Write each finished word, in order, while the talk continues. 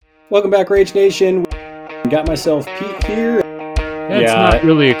Welcome back, Rage Nation. Got myself Pete here. That's not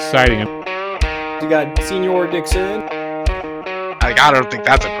really exciting. You got Senior Dixon. I don't think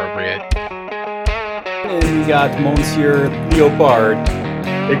that's appropriate. And we got Monsieur Leopard.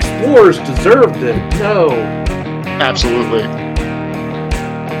 Explorers deserved it. No. Absolutely.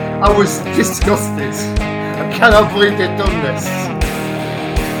 I was disgusted. I cannot believe they've done this.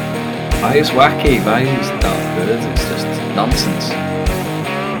 Why is wacky? Why is Darth good? It's just nonsense.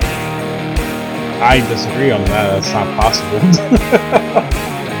 I disagree on that. That's not possible.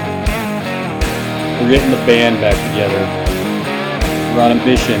 We're getting the band back together. We're on a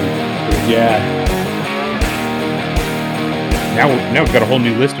mission. Yeah. Now we've got a whole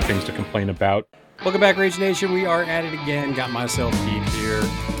new list of things to complain about. Welcome back, Rage Nation. We are at it again. Got myself Pete here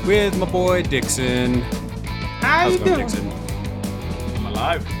with my boy Dixon. How's it going, Dixon? I'm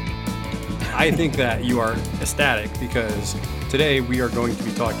alive. I think that you are ecstatic because today we are going to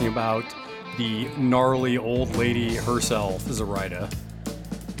be talking about the gnarly old lady herself, Zoraida.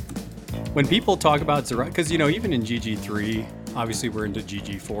 When people talk about Zoraida, because, even in GG3, obviously we're into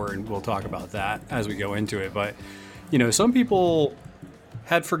GG4 and we'll talk about that as we go into it, but, some people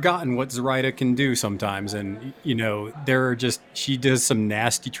had forgotten what Zoraida can do sometimes, and, she does some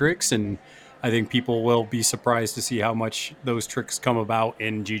nasty tricks, and I think people will be surprised to see how much those tricks come about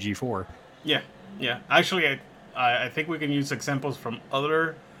in GG4. Yeah. Actually, I think we can use examples from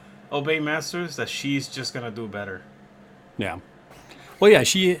other Obey Masters that she's just going to do better. Yeah. Well, yeah,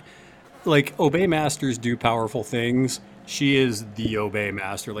 Obey Masters do powerful things. She is the Obey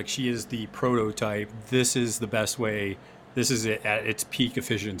Master. She is the prototype. This is the best way. This is it at its peak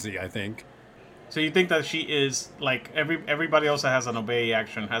efficiency, I think. So you think that she is, everybody else that has an Obey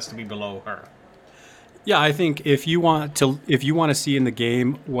action has to be below her? Yeah, I think if you want to see in the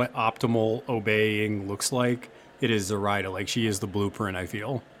game what optimal obeying looks like, it is Zoraida. She is the blueprint, I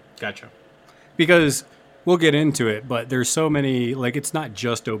feel. Gotcha. Because we'll get into it, but there's so many, it's not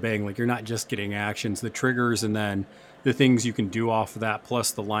just obeying. You're not just getting actions, the triggers, and then the things you can do off of that,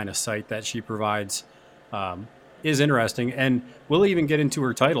 plus the line of sight that she provides is interesting. And we'll even get into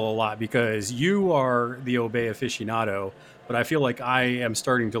her title a lot because you are the Obey aficionado, but I feel like I am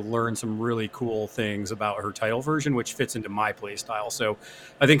starting to learn some really cool things about her title version, which fits into my play style. So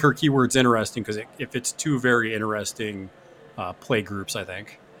I think her keyword's interesting because it fits two very interesting play groups, I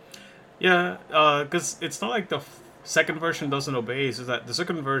think. Yeah, because it's not like the second version doesn't obey. It's that the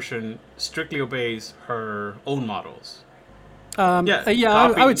second version strictly obeys her own models. I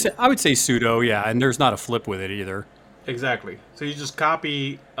would say pseudo, yeah, and there's not a flip with it either. Exactly. So you just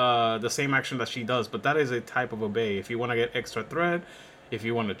copy the same action that she does, but that is a type of obey. If you want to get extra threat, if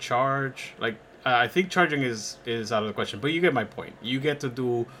you want to charge, I think charging is out of the question. But you get my point. You get to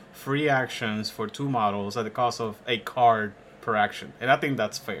do free actions for two models at the cost of a card per action, and I think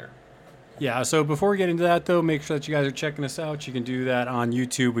that's fair. Yeah, so before we get into that, though, make sure that you guys are checking us out. You can do that on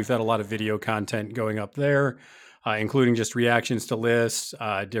YouTube. We've had a lot of video content going up there, including just reactions to lists,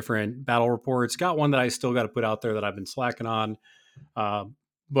 different battle reports. Got one that I still got to put out there that I've been slacking on,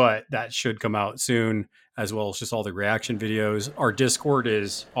 but that should come out soon, as well as just all the reaction videos. Our Discord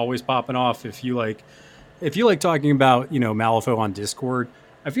is always popping off. If you like talking about, Malifaux on Discord,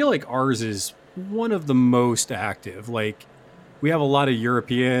 I feel like ours is one of the most active. We have a lot of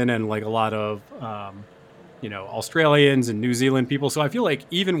European and a lot of, Australians and New Zealand people. So I feel like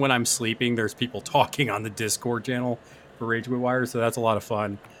even when I'm sleeping, there's people talking on the Discord channel for Rage Quit Wire. So that's a lot of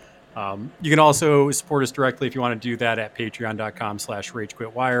fun. You can also support us directly if you want to do that at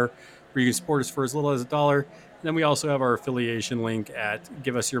patreon.com/RageQuitWire, where you can support us for as little as $1. And then we also have our affiliation link at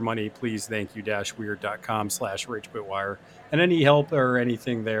giveusyourmoneypleasethankyou-weird.com/RageQuitWire. And any help or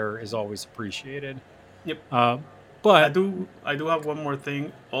anything there is always appreciated. Yep. But I do have one more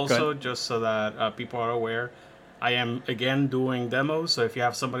thing also, just so that people are aware. I am again doing demos, so if you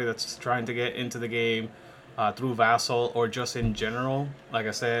have somebody that's trying to get into the game through Vassal or just in general, like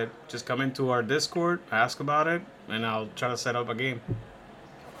I said, just come into our Discord, ask about it, and I'll try to set up a game.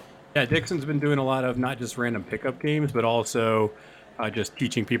 Yeah, Dixon's been doing a lot of not just random pickup games, but also just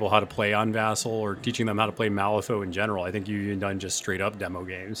teaching people how to play on Vassal or teaching them how to play Malifaux in general. I think you've even done just straight up demo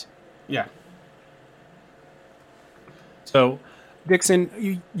games. Yeah. So,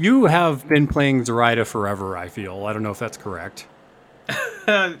 Dixon, you have been playing Zoraida forever, I feel. I don't know if that's correct.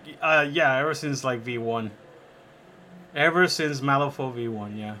 Yeah, ever since V1. Ever since Malifaux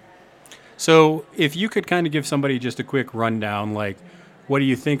V1, yeah. So, if you could kind of give somebody just a quick rundown, what do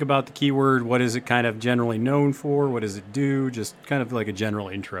you think about the keyword? What is it kind of generally known for? What does it do? Just kind of a general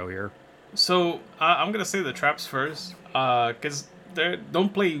intro here. So, I'm going to say the traps first, because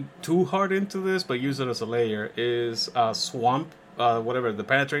don't play too hard into this, but use it as a layer, is Swamp whatever, the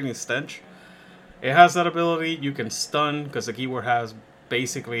penetrating stench. It has that ability. You can stun, because the keyword has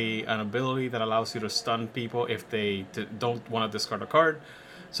basically an ability that allows you to stun people if they don't want to discard a card.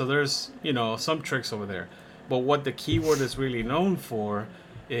 So there's, some tricks over there. But what the keyword is really known for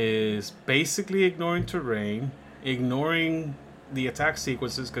is basically ignoring terrain, ignoring the attack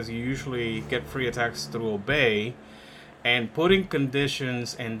sequences, because you usually get free attacks through obey, and putting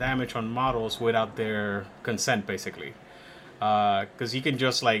conditions and damage on models without their consent, basically. Because you can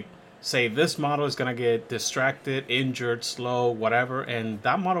just say this model is gonna get distracted, injured, slow, whatever, and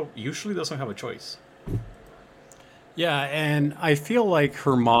that model usually doesn't have a choice. Yeah, and I feel like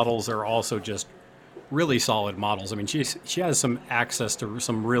her models are also just really solid models. I mean, she has some access to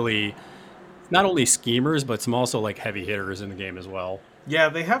some really not only schemers, but some also heavy hitters in the game as well. Yeah,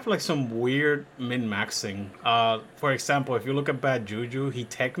 they have some weird min-maxing. For example, if you look at Bad Juju, he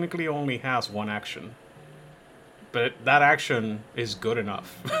technically only has one action. But that action is good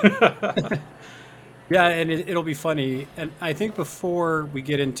enough. Yeah, and it'll be funny. And I think before we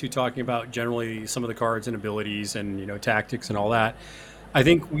get into talking about generally some of the cards and abilities and tactics and all that, I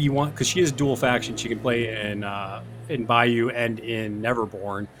think we want, because she is dual faction, she can play in Bayou and in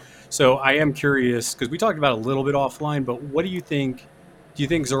Neverborn. So I am curious, because we talked about it a little bit offline, but what do you think? Do you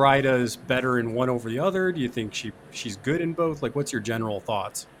think Zoraida is better in one over the other? Do you think she's good in both? What's your general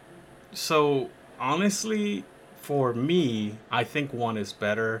thoughts? So honestly, for me, I think one is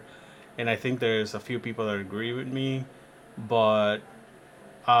better, and I think there's a few people that agree with me, but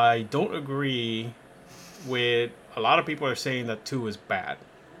I don't agree with a lot of people are saying that 2 is bad,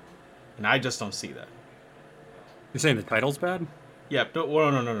 and I just don't see that. You're saying the title's bad? Yeah,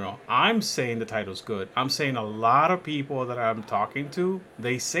 no. I'm saying the title's good. I'm saying a lot of people that I'm talking to,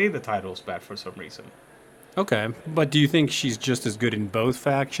 they say the title's bad for some reason. Okay, but do you think she's just as good in both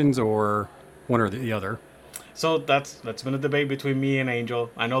factions, or one or the other? So that's been a debate between me and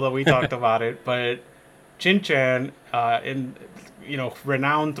Angel. I know that we talked about it, but Chin-Chan,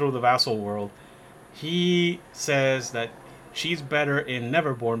 renowned through the Vassal world, he says that she's better in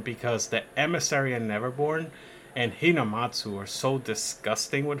Neverborn because the Emissary in Neverborn and Hinamatsu are so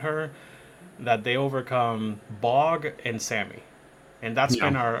disgusting with her that they overcome Bog and Sammy. And that's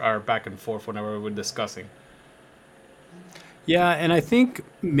been our back and forth whenever we're discussing. Yeah, and I think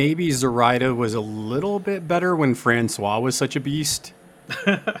maybe Zoraida was a little bit better when Francois was such a beast.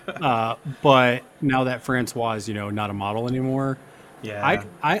 But now that Francois is, not a model anymore, yeah,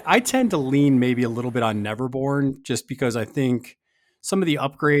 I tend to lean maybe a little bit on Neverborn, just because I think some of the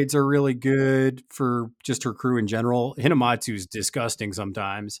upgrades are really good for just her crew in general. Hinamatsu is disgusting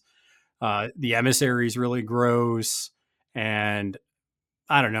sometimes. The Emissary is really gross, and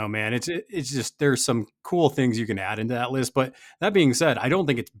I don't know, man. It's just, there's some cool things you can add into that list. But that being said, I don't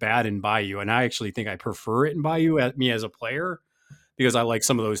think it's bad in Bayou, and I actually think I prefer it in Bayou as a player, because I like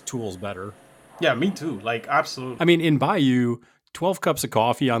some of those tools better. Yeah, me too. Absolutely. I mean, in Bayou, 12 cups of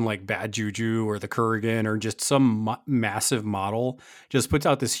coffee on Bad Juju or the Kurgan or just some massive model just puts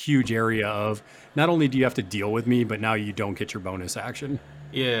out this huge area of, not only do you have to deal with me, but now you don't get your bonus action.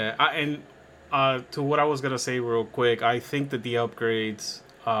 Yeah, to what I was going to say real quick, I think that the upgrades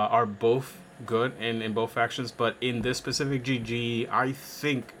are both good in both factions, but in this specific GG, I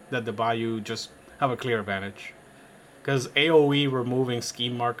think that the Bayou just have a clear advantage. Because AoE removing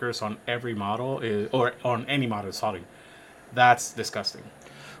scheme markers on every model, or on any model, sorry, that's disgusting.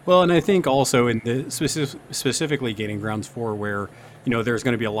 Well, and I think also in the specifically Gaining Grounds 4, where, there's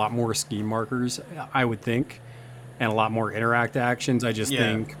going to be a lot more scheme markers, I would think, and a lot more interact actions. I just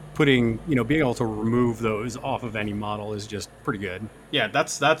think putting, being able to remove those off of any model is just pretty good. Yeah,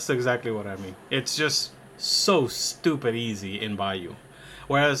 that's exactly what I mean. It's just so stupid easy in Bayou.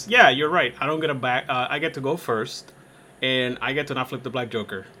 Whereas, yeah, you're right. I don't get I get to go first, and I get to not flip the Black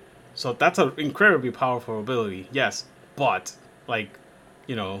Joker. So that's an incredibly powerful ability, yes. But,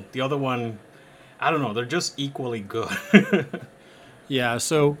 the other one, I don't know. They're just equally good. Yeah,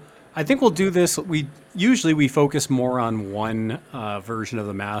 so I think we'll do this. We focus more on one version of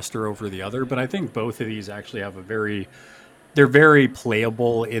the Master over the other, but I think both of these actually have they're very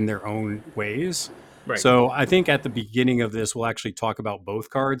playable in their own ways. Right. So I think at the beginning of this, we'll actually talk about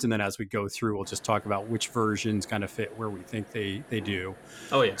both cards, and then as we go through, we'll just talk about which versions kind of fit where we think they do.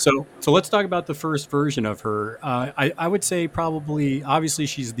 Oh, yeah. So let's talk about the first version of her. I would say obviously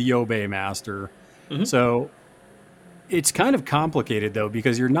she's the Obey Master. Mm-hmm. So it's kind of complicated, though,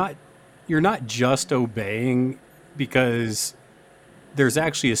 because you're not just obeying, because there's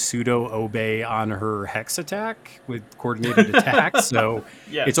actually a pseudo obey on her hex attack with coordinated attacks. So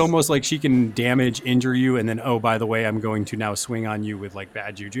yes. It's almost like she can damage, injure you, and then, oh, by the way, I'm going to now swing on you with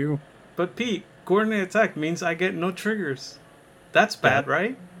Bad Juju. But Pete, coordinated attack means I get no triggers. That's bad,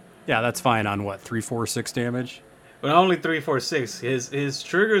 right? Yeah, that's fine on what, 3, 4, 6 damage? But only 3, 4, 6. His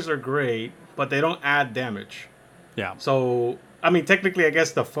triggers are great, but they don't add damage. Yeah. So, I mean, technically, I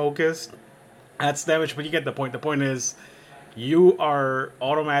guess the focus adds damage, but you get the point. The point is, you are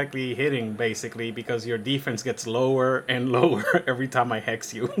automatically hitting, basically, because your defense gets lower and lower every time I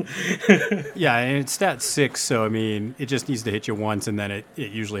hex you. Yeah, and it's stat 6, so, I mean, it just needs to hit you once, and then it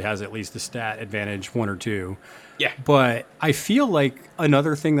usually has at least a stat advantage 1 or 2. Yeah. But I feel like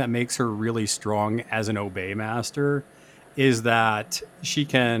another thing that makes her really strong as an Obey Master is that she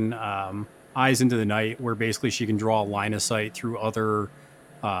can Eyes into the Night, where basically she can draw a line of sight through other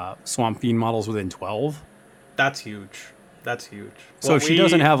Swamp Fiend models within 12. That's huge. That's huge. So if she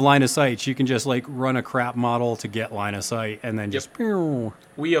doesn't have line of sight, she can just like run a crap model to get line of sight and then just...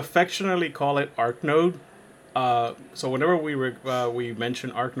 We affectionately call it Arc Node. So whenever we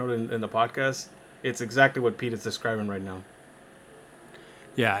mention Arc Node in the podcast, it's exactly what Pete is describing right now.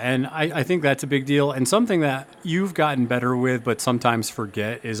 Yeah, and I think that's a big deal. And something that you've gotten better with, but sometimes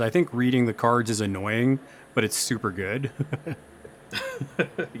forget, is I think reading the cards is annoying, but it's super good.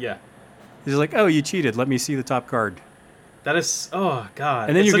 Yeah. He's like, oh, you cheated. Let me see the top card. That is, oh god.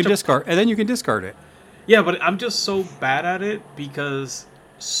 And then you can discard. And then you can discard it. Yeah, but I'm just so bad at it because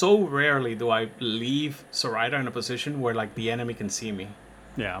so rarely do I leave Zoraida in a position where like the enemy can see me.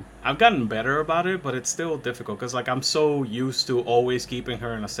 Yeah. I've gotten better about it, but it's still difficult because like I'm so used to always keeping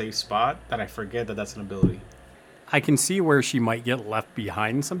her in a safe spot that I forget that that's an ability. I can see where she might get left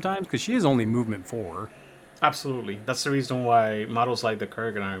behind sometimes because she is only movement 4. Absolutely. That's the reason why models like the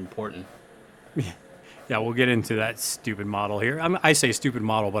Kurgan are important. Yeah, we'll get into that stupid model here. I say stupid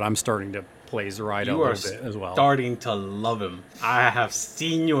model, but I'm starting to play Zoraida a little bit as well. Starting to love him. I have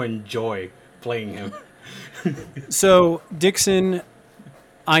seen you enjoy playing him. So, Dixon,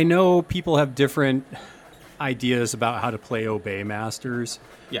 I know people have different ideas about how to play Obey Masters.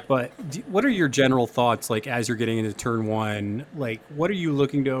 Yeah. But what are your general thoughts, like, as you're getting into turn 1? Like, what are you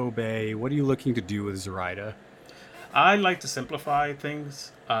looking to obey? What are you looking to do with Zoraida? I like to simplify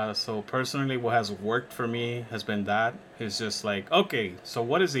things. So personally, what has worked for me has been that. It's just like, okay, so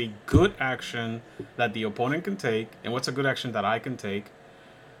what is a good action that the opponent can take, and what's a good action that I can take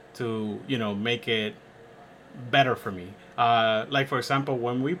to, make it better for me. Like, for example,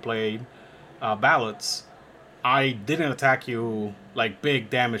 when we played ballots, I didn't attack you like big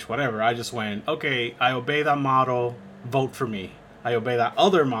damage, whatever. I just went, okay, I obey that model, vote for me. I obey that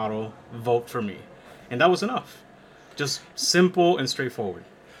other model, vote for me. And that was enough. Just simple and straightforward.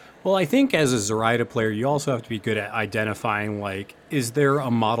 Well, I think as a Zoraida player, you also have to be good at identifying, like, is there a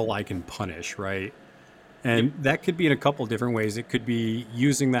model I can punish, right? And that could be in a couple different ways. It could be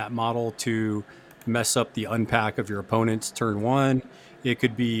using that model to mess up the unpack of your opponent's turn 1. It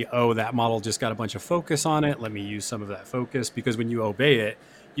could be, oh, that model just got a bunch of focus on it. Let me use some of that focus. Because when you obey it,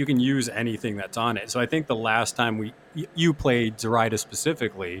 you can use anything that's on it. So I think the last time you played Zoraida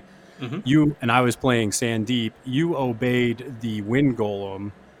specifically, you and I was playing Sandeep, you obeyed the Wind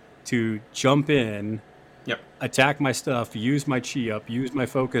Golem to jump in, attack my stuff, use my chi up, use my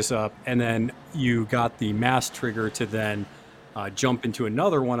focus up, and then you got the mass trigger to then jump into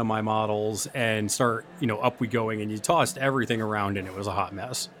another one of my models and start, up we going, and you tossed everything around and it was a hot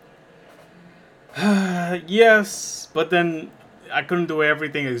mess. Yes, but then I couldn't do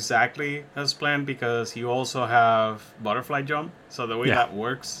everything exactly as planned because you also have butterfly jump. So the way that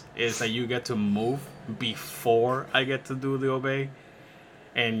works is that you get to move before I get to do the obey.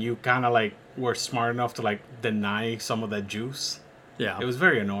 And you kind of like were smart enough to like deny some of that juice. Yeah. It was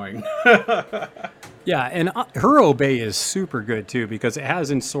very annoying. Yeah, and her obey is super good too because it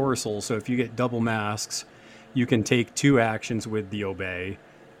has ensorcel. So if you get double masks, you can take 2 actions with the obey.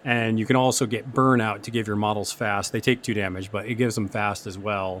 And you can also get burnout to give your models fast. They take 2 damage, but it gives them fast as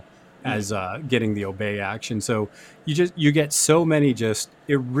well as getting the obey action. So you get so many it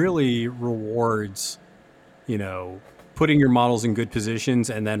really rewards, putting your models in good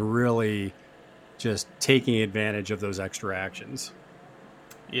positions and then really just taking advantage of those extra actions.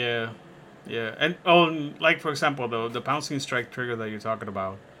 Yeah. And like for example, the pouncing strike trigger that you're talking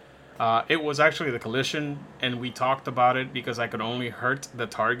about, it was actually the collision, and we talked about it because I could only hurt the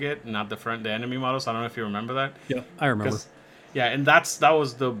target, not the enemy models. I don't know if you remember that. Yeah, I remember. Yeah, and that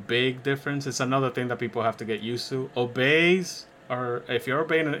was the big difference. It's another thing that people have to get used to. Obeys, or if you're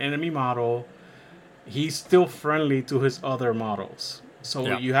obeying an enemy model, he's still friendly to his other models.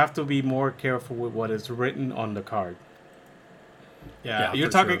 So you have to be more careful with what is written on the card. Yeah, you're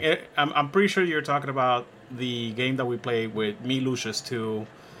talking. Sure. I'm pretty sure you're talking about the game that we played with me, Lucius, too.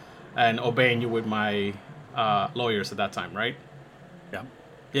 And obeying you with my lawyers at that time, right? Yeah.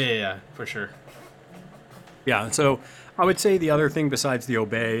 Yeah, for sure. Yeah, so I would say the other thing besides the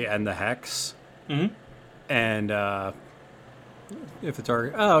obey and the hex, Mm-hmm. and if the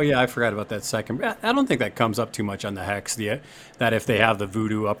target, oh yeah, I forgot about that second. I don't think that comes up too much on the hex. That if they have the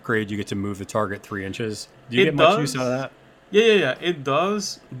voodoo upgrade, you get to move the target 3 inches. Do you get much use out of that? Yeah. It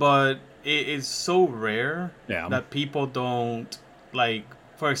does, but it is so rare Yeah. that people don't like.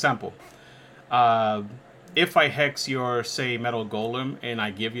 For example, if I hex your, say, metal golem and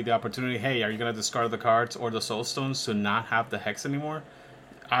I give you the opportunity, hey, are you gonna discard the cards or the soul stones to not have the hex anymore?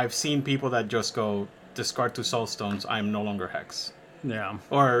 I've seen people that just go discard 2 soul stones. I am no longer hex. Yeah.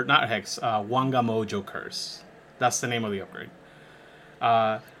 Or not hex. Wanga Mojo Curse. That's the name of the upgrade.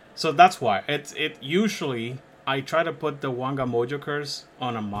 So that's why it usually I try to put the Wanga Mojo Curse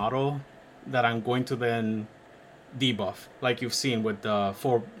on a model that I'm going to then debuff, like you've seen with the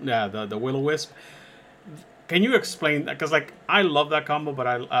the Will-O-Wisp. Can you explain that? Because like I love that combo, but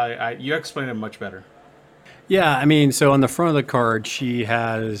I you explain it much better. Yeah, I mean, so on the front of the card, she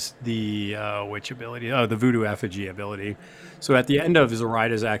has the which ability? Oh, the Voodoo Effigy ability. So at the end of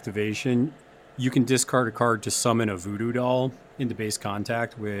Zoraida's activation, you can discard a card to summon a Voodoo doll into base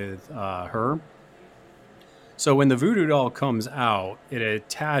contact with her. So when the Voodoo doll comes out, it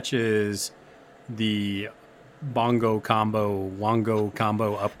attaches the Wango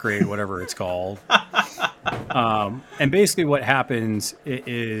combo upgrade, whatever it's called. And basically what happens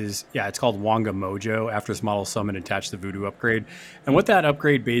is, it's called Wanga Mojo after this model summon attached the Voodoo upgrade. And what that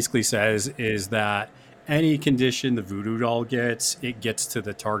upgrade basically says is that any condition the Voodoo doll gets, it gets to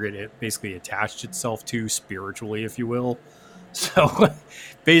the target it basically attached itself to spiritually, if you will. So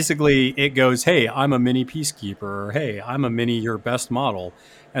basically it goes, hey, I'm a mini Peacekeeper, or hey, I'm a mini your best model.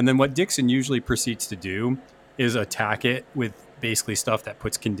 And then what Dixon usually proceeds to do is attack it with basically stuff that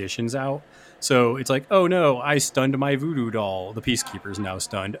puts conditions out. So it's like, oh no, I stunned my Voodoo doll. The Peacekeeper's now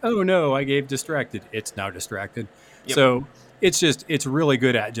stunned. Oh no, I gave distracted. It's now distracted. Yep. So it's really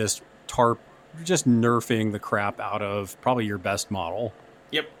good at just nerfing the crap out of probably your best model.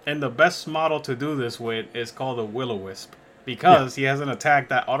 Yep, and the best model to do this with is called the Will-O-Wisp. Because he has an attack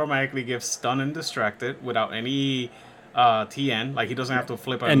that automatically gives stun and distracted without any TN. Like he doesn't have to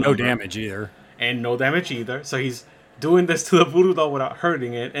flip and no damage either. And no damage either. So he's doing this to the Voodoo doll without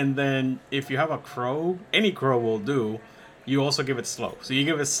hurting it. And then if you have a crow, any crow will do, you also give it slow. So you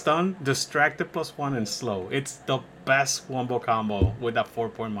give it stun, distracted +1, and slow. It's the best wombo combo with that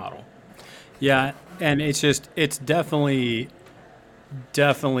 4-point model. Yeah, and it's definitely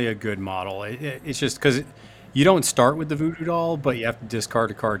a good model. It's just because you don't start with the Voodoo doll, but you have to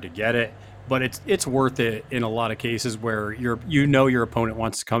discard a card to get it. But it's worth it in a lot of cases where your opponent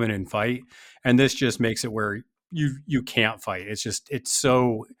wants to come in and fight, and this just makes it where you can't fight. It's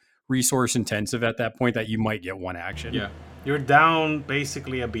so resource intensive at that point that you might get one action. Yeah, you're down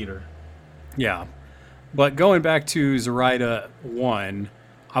basically a beater. Yeah, but going back to Zoraida 1,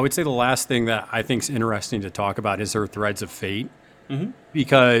 I would say the last thing that I think is interesting to talk about is her Threads of Fate. Mm-hmm.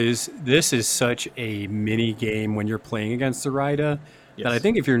 Because this is such a mini game when you're playing against Zoraida that I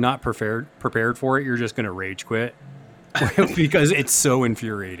think if you're not prepared for it, you're just going to rage quit because it's so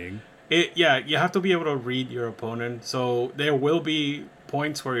infuriating. You have to be able to read your opponent. So there will be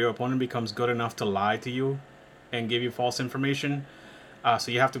points where your opponent becomes good enough to lie to you and give you false information.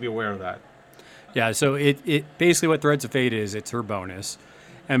 So you have to be aware of that. Yeah, so it basically what Threads of Fate is, it's her bonus.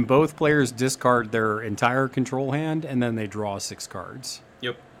 And both players discard their entire control hand, and then they draw 6 cards.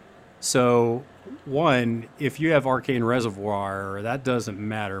 Yep. So, if you have Arcane Reservoir, that doesn't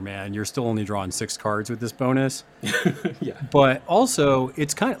matter, man. You're still only drawing 6 cards with this bonus. Yeah. But also,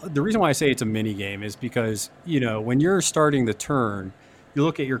 it's the reason why I say it's a mini game is because, when you're starting the turn, you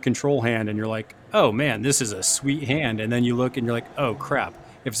look at your control hand and you're like, oh man, this is a sweet hand. And then you look and you're like, oh crap.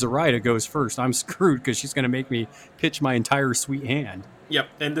 If Zoraida goes first, I'm screwed because she's going to make me pitch my entire sweet hand. Yep,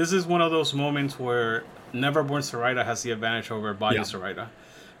 and this is one of those moments where Neverborn Zoraida has the advantage over Body Zoraida.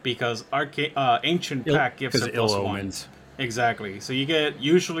 Because Ancient Pact gives it +1. Omens. Exactly. So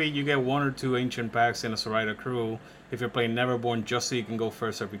usually you get 1 or 2 Ancient Pacts in a Zoraida crew if you're playing Neverborn, just so you can go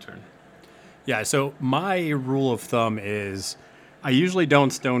first every turn. Yeah, so my rule of thumb is I usually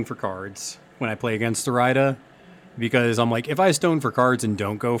don't stone for cards when I play against Zoraida. Because I'm like, if I stone for cards and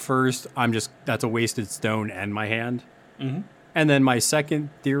don't go first, that's a wasted stone and my hand. Mm-hmm. And then my second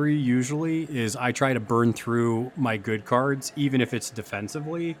theory usually is I try to burn through my good cards, even if it's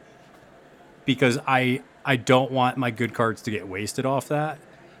defensively, because I don't want my good cards to get wasted off that.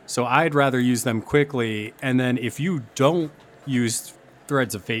 So I'd rather use them quickly. And then if you don't use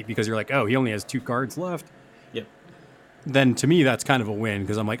Threads of Fate because you're like, oh, he only has 2 cards left. Yep. Then to me, that's kind of a win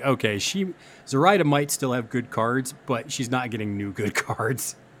because I'm like, okay, Zoraida might still have good cards, but she's not getting new good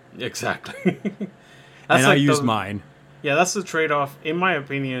cards. Exactly. And I used mine. Yeah, that's the trade-off. In my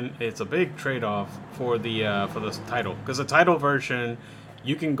opinion, it's a big trade-off for the title, because the title version,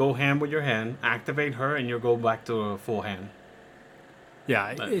 you can go hand with your hand, activate her, and you'll go back to a full hand.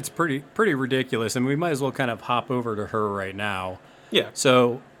 Yeah, it's pretty ridiculous, and we might as well kind of hop over to her right now. Yeah.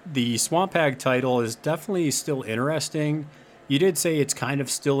 So the Swamp Hag title is definitely still interesting. You did say it's kind of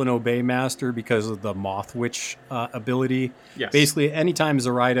still an Obey Master because of the Moth Witch ability. Yes. Basically, anytime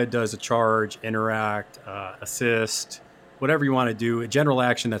Zoraida does a charge, interact, assist, whatever you want to do, a general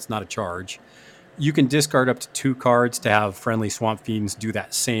action that's not a charge, you can discard up to 2 cards to have friendly Swamp Fiends do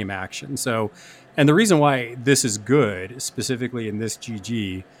that same action. So, and the reason why this is good, specifically in this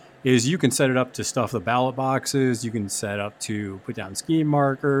GG, is you can set it up to stuff the ballot boxes. You can set up to put down scheme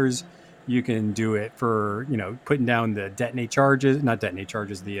markers. You can do it for, putting down the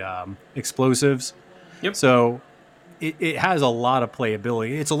the explosives. Yep. So it has a lot of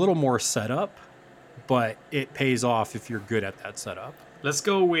playability. It's a little more setup, but it pays off if you're good at that setup. Let's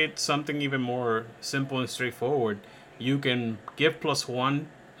go with something even more simple and straightforward. You can give +1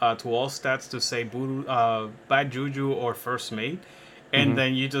 to all stats to say Bad Juju or First Mate, and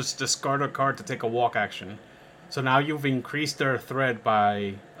then you just discard a card to take a walk action. So now you've increased their threat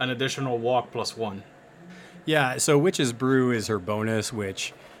by an additional walk +1. Yeah, so Witch's Brew is her bonus,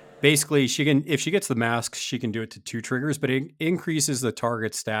 which basically she can, if she gets the masks, she can do it to 2 triggers, but it increases the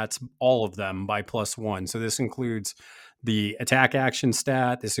target stats, all of them, by +1. So this includes the attack action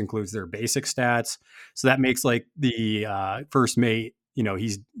stat. This includes their basic stats. So that makes like the First Mate,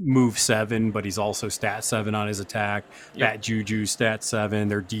 he's move 7, but he's also stat 7 on his attack. Yep. That Juju stat 7.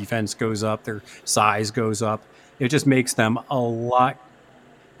 Their defense goes up. Their size goes up. It just makes them not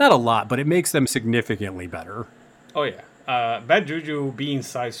a lot, but it makes them significantly better. Oh, yeah. Bad Juju being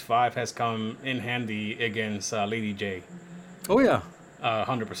size 5 has come in handy against Lady J. Oh, yeah.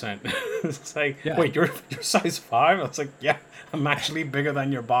 100%. It's like, Yeah. Wait, you're size 5? I was like, yeah, I'm actually bigger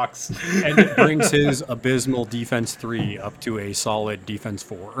than your box. And it brings his abysmal defense 3 up to a solid defense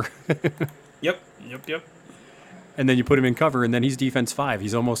 4. Yep. And then you put him in cover, and then he's defense 5.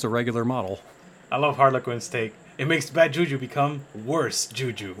 He's almost a regular model. I love Harlequin's take. It makes Bad Juju become worse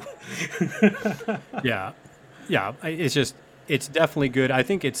Juju. Yeah. It's definitely good. I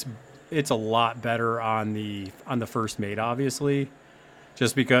think it's a lot better on the First Mate, obviously,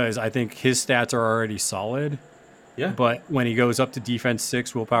 just because I think his stats are already solid. Yeah. But when he goes up to defense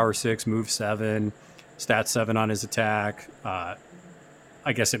 6, willpower 6, move 7, stat 7 on his attack, I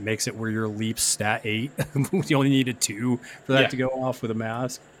guess it makes it where your leap's stat 8. You only needed 2 for that to go off with a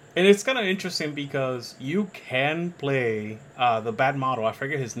mask. And it's kind of interesting because you can play the bad model. I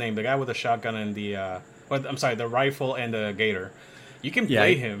forget his name. The guy with the shotgun and the rifle and the gator. You can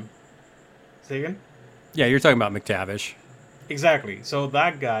play him. Say again? Yeah, you're talking about McTavish. Exactly. So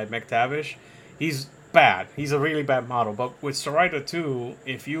that guy, McTavish, he's bad. He's a really bad model. But with Zoraida 2,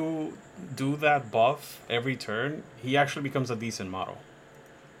 if you do that buff every turn, he actually becomes a decent model.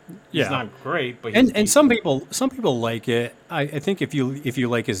 Yeah. He's not great, but he's and some people like it. I think if you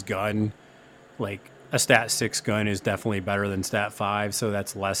like his gun, like a stat 6 gun is definitely better than stat 5, so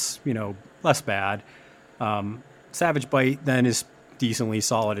that's less bad. Savage Bite then is decently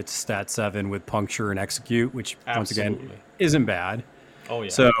solid. It's stat 7 with puncture and execute, which once again isn't bad. Oh yeah.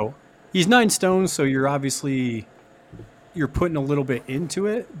 So he's 9 stones, so you're putting a little bit into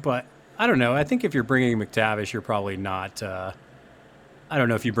it, but I don't know. I think if you're bringing McTavish, you're probably not. I don't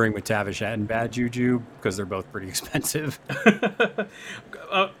know if you bring McTavish and Bad Juju because they're both pretty expensive.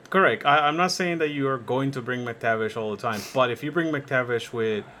 Correct. I'm not saying that you are going to bring McTavish all the time, but if you bring McTavish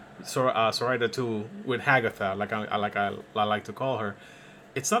with Zoraida 2 with Hagatha, like I like to call her,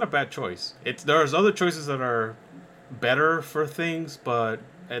 it's not a bad choice. There's other choices that are better for things, but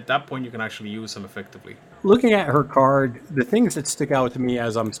at that point you can actually use them effectively. Looking at her card, the things that stick out to me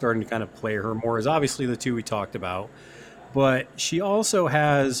as I'm starting to kind of play her more is obviously the 2 we talked about. But she also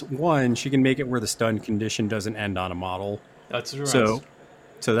has she can make it where the stun condition doesn't end on a model. That's right.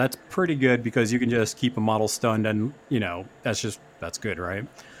 So that's pretty good because you can just keep a model stunned and, that's good, right?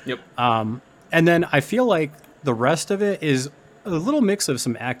 Yep. And then I feel like the rest of it is a little mix of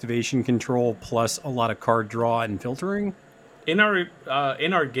some activation control plus a lot of card draw and filtering. In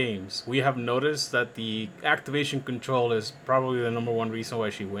our games, we have noticed that the activation control is probably the number 1 reason why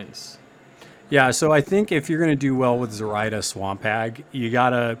she wins. Yeah, so I think if you're going to do well with Zoraida Swamp Hag,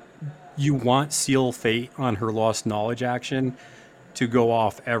 you want Seal Fate on her Lost Knowledge action to go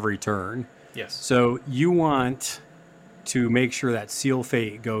off every turn. Yes. So you want to make sure that Seal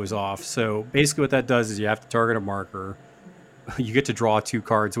Fate goes off. So basically what that does is you have to target a marker. You get to draw 2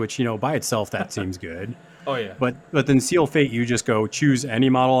 cards, which, by itself, that seems good. Oh, yeah. But then Seal Fate, you just go choose any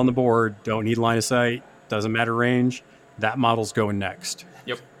model on the board, don't need line of sight, doesn't matter range, that model's going next.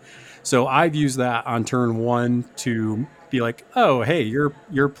 Yep. So I've used that on turn 1 to be like, oh, hey,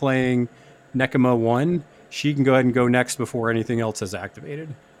 you're playing Nekoma 1. She can go ahead and go next before anything else is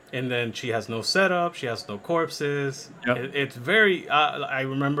activated. And then she has no setup. She has no corpses. Yep. It's very... I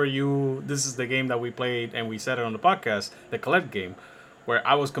remember this is the game that we played, and we said it on the podcast, the collect game, where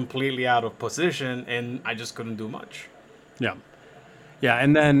I was completely out of position, and I just couldn't do much. Yeah. Yeah,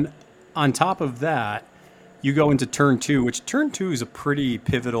 and then on top of that, you go into turn 2, which turn 2 is a pretty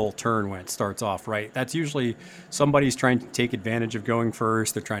pivotal turn when it starts off, right? That's usually somebody's trying to take advantage of going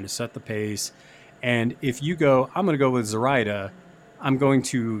first. They're trying to set the pace. And if you go, I'm going to go with Zoraida, I'm going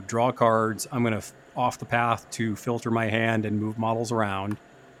to draw cards. I'm going to off the path to filter my hand and move models around.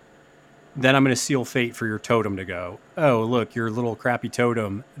 Then I'm going to seal fate for your totem to go. Oh, look, your little crappy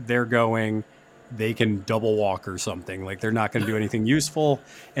totem, they're going, they can double walk or something. Like they're not going to do anything useful.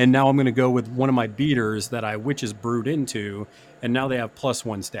 And now I'm going to go with one of my beaters that I Witch's Brood into. And now they have +1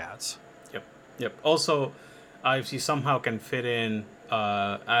 stats. Yep. Also, if you somehow can fit in,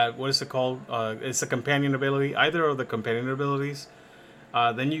 what is it called? It's a companion ability. Either of the companion abilities.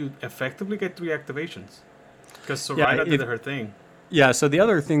 Then you effectively get 3 activations. Because Zoraida did her thing. Yeah, so the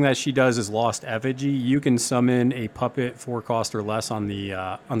other thing that she does is Lost Effigy. You can summon a puppet 4 cost or less on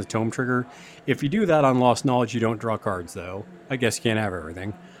the tome trigger. If you do that on Lost Knowledge, you don't draw cards, though. I guess you can't have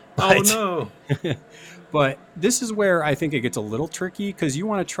everything. But, oh, no. But this is where I think it gets a little tricky, because you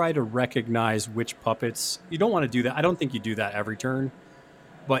want to try to recognize which puppets... You don't want to do that. I don't think you do that every turn.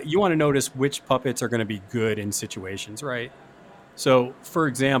 But you want to notice which puppets are going to be good in situations, right? So, for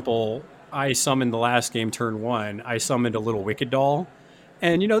example, I summoned the last game, turn 1, I summoned a little Wicked Doll.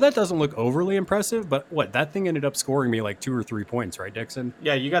 And, that doesn't look overly impressive, but that thing ended up scoring me like 2 or 3 points, right, Dixon?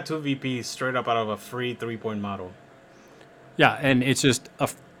 Yeah, you got 2 VPs straight up out of a free 3-point model. Yeah, and it's just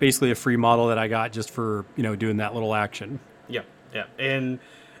basically a free model that I got just for, doing that little action. Yeah. And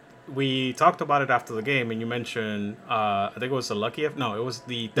we talked about it after the game, and you mentioned, I think it was the Lucky No, it was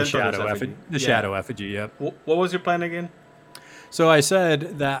the Shadow Effigy. The Shadow Effigy, yep. What was your plan again? So I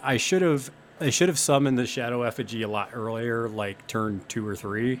said that I should have summoned the Shadow Effigy a lot earlier, like turn 2 or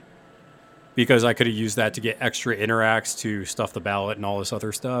 3, because I could have used that to get extra interacts to stuff the ballot and all this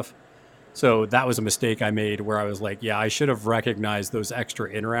other stuff. So that was a mistake I made where I was like, yeah, I should have recognized those extra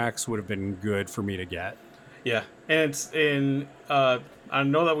interacts would have been good for me to get. Yeah, and it's in... I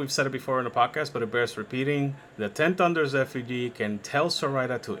know that we've said it before in the podcast, but it bears repeating. The 10 Thunders Effigy can tell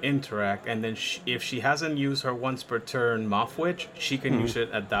Zoraida to interact, and then if she hasn't used her once per turn Moth Witch, she can use it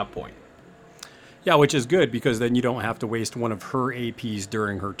at that point. Yeah, which is good, because then you don't have to waste one of her APs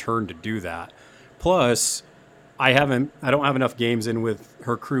during her turn to do that. Plus, I don't have enough games in with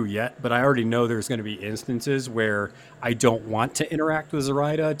her crew yet, but I already know there's going to be instances where I don't want to interact with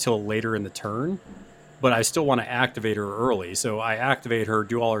Zoraida till later in the turn. But I still want to activate her early. So I activate her,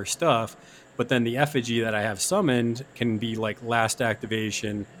 do all her stuff, but then the effigy that I have summoned can be like last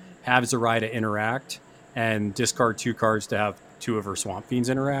activation, have Zoraida interact, and discard 2 cards to have 2 of her Swamp Fiends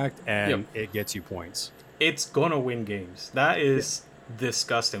interact, and it gets you points. It's going to win games. That is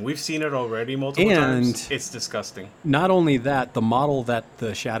disgusting. We've seen it already multiple times. It's disgusting. Not only that, the model that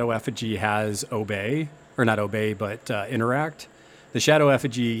the Shadow Effigy has interact. The Shadow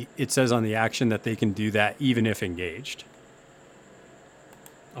Effigy, it says on the action that they can do that even if engaged.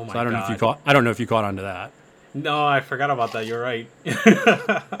 Oh my God. I don't know if you caught on to that. No, I forgot about that. You're right.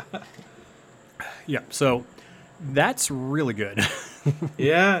 Yeah, so that's really good.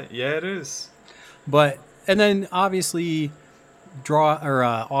 yeah, it is. And then obviously draw or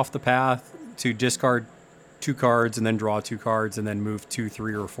off the path to discard 2 cards and then draw 2 cards and then move 2,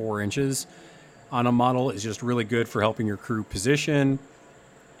 3, or 4 inches on a model is just really good for helping your crew position.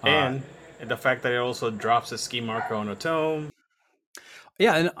 And the fact that it also drops a ski marker on a tome.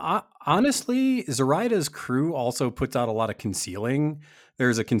 Yeah, and honestly, Zoraida's crew also puts out a lot of concealing.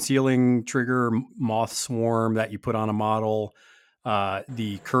 There's a concealing trigger, Moth Swarm, that you put on a model.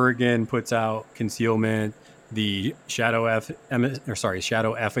 The Kurgan puts out concealment. The Shadow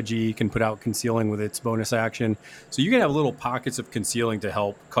Effigy can put out concealing with its bonus action. So you can have little pockets of concealing to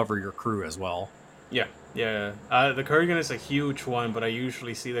help cover your crew as well. Yeah. The Kurgan is a huge one, but I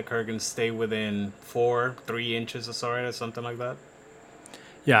usually see the Kurgan stay within 3 inches of Zoraida, something like that.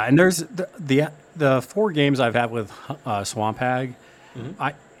 Yeah, and there's the 4 games I've had with Swamp Hag. Mm-hmm.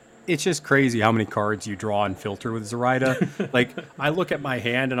 It's just crazy how many cards you draw and filter with Zoraida. Like, I look at my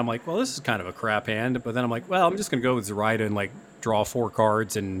hand and I'm like, well, this is kind of a crap hand. But then I'm like, well, I'm just going to go with Zoraida and like draw 4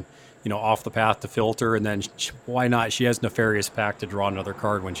 cards and, off the path to filter. And then why not? She has Nefarious Pact to draw another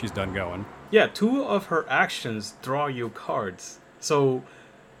card when she's done going. Yeah, 2 of her actions draw you cards. So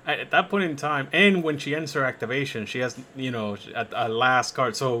at that point in time, and when she ends her activation, she has, a last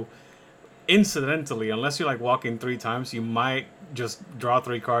card. So, incidentally, unless you're like walking 3 times, you might just draw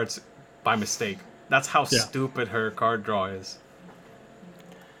 3 cards by mistake. That's how stupid her card draw is.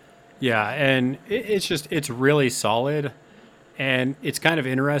 Yeah, and it's really solid, and it's kind of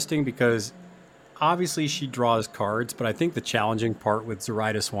interesting because obviously she draws cards, but I think the challenging part with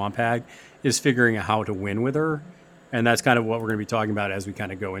Zoraida Swamp Hag is figuring out how to win with her, and that's kind of what we're going to be talking about as we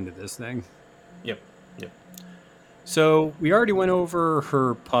kind of go into this thing. Yep. So we already went over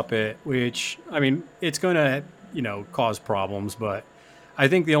her puppet, which, I mean, it's going to, cause problems, but I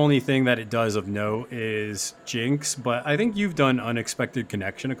think the only thing that it does of note is Jinx, but I think you've done Unexpected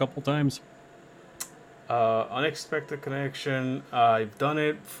Connection a couple times. Unexpected Connection, I've done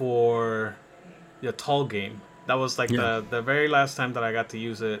it for the Tall game. That was like the very last time that I got to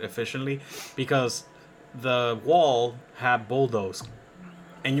use it efficiently, because the wall had bulldoze,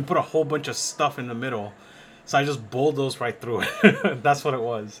 and you put a whole bunch of stuff in the middle. So I just bulldozed right through it. That's what it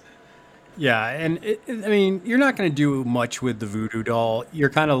was. Yeah, and I mean, you're not going to do much with the voodoo doll.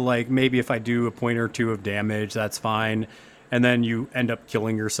 You're kind of like, maybe if I do a point or 2 of damage, that's fine. And then you end up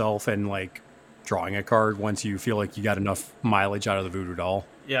killing yourself and like drawing a card once you feel like you got enough mileage out of the voodoo doll.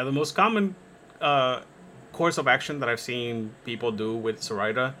 Yeah, the most common course of action that I've seen people do with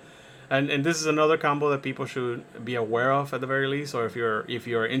Zoraida, and this is another combo that people should be aware of at the very least, or if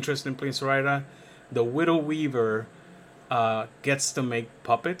you're interested in playing Zoraida, the Widow Weaver gets to make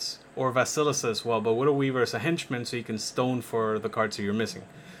puppets, or Vasilisa as well, but Widow Weaver is a henchman, so you can stone for the cards that you're missing.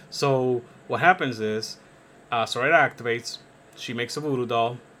 So what happens is, Zoraida activates, she makes a voodoo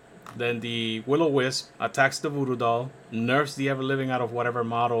doll, then the Will-O-Wisp attacks the voodoo doll, nerfs the ever-living out of whatever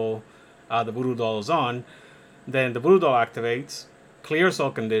model the voodoo doll is on, then the voodoo doll activates, clears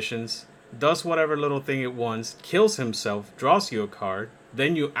all conditions, does whatever little thing it wants, kills himself, draws you a card,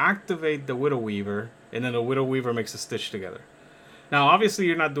 then you activate the Widow Weaver, and then the Widow Weaver makes a stitch together. Now, obviously,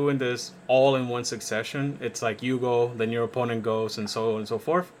 you're not doing this all in one succession. It's like you go, then your opponent goes, and so on and so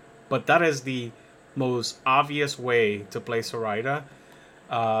forth. But that is the most obvious way to play Zoraida.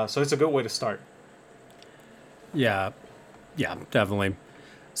 So it's a good way to start. Yeah, definitely.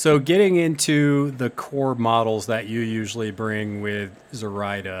 So getting into the core models that you usually bring with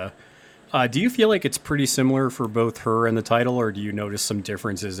Zoraida, do you feel like it's pretty similar for both her and the title, or do you notice some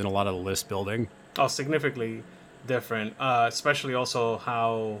differences in a lot of the list building? Oh, significantly different, especially also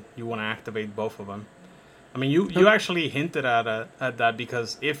how you want to activate both of them. I mean, you actually hinted at that,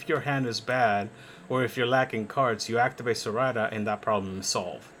 because if your hand is bad or if you're lacking cards, you activate Zoraida and that problem is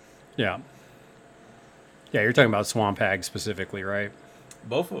solved. Yeah. Yeah, you're talking about Swamp Hag specifically, right?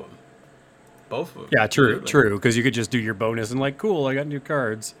 Both of them. Yeah, true, because you could just do your bonus and like, cool, I got new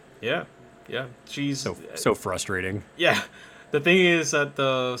cards. Yeah. She's so frustrating. Yeah. The thing is that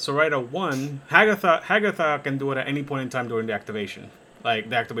the Zoraida 1, Hagatha can do it at any point in time during the activation. Like,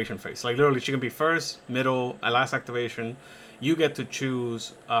 the activation phase. Like, literally, she can be first, middle, and last activation. You get to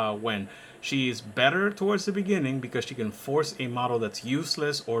choose when. She is better towards the beginning because she can force a model that's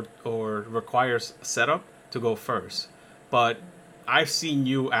useless or requires setup to go first. But I've seen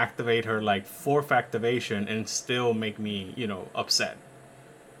you activate her, like, 4th activation and still make me, upset.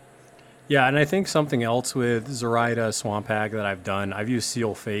 Yeah, and I think something else with Zoraida Swamp Hag that I've done, I've used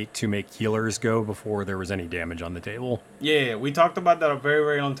Seal Fate to make healers go before there was any damage on the table. Yeah, we talked about that a very,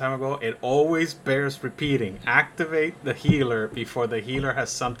 very long time ago. It always bears repeating. Activate the healer before the healer has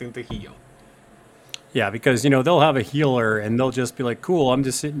something to heal. Yeah, because, they'll have a healer and they'll just be like, cool, I'm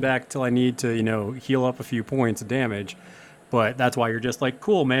just sitting back till I need to, heal up a few points of damage. But that's why you're just like,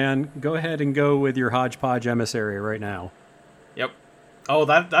 cool, man, go ahead and go with your hodgepodge emissary right now. Yep. Oh,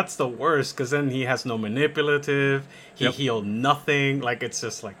 that's the worst, because then he has no manipulative. He healed nothing. Like, it's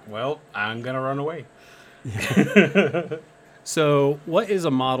just like, well, I'm going to run away. So what is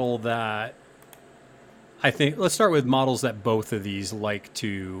a model that I think, let's start with models that both of these like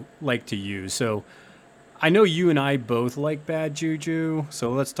to use. So I know you and I both like Bad Juju,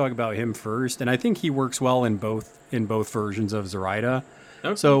 so let's talk about him first. And I think he works well in both versions of Zoraida.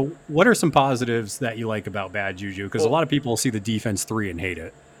 Okay. So what are some positives that you like about Bad Juju? Because a lot of people see the defense 3 and hate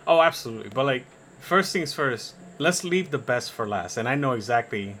it. Oh, absolutely. But, like, first things first, let's leave the best for last. And I know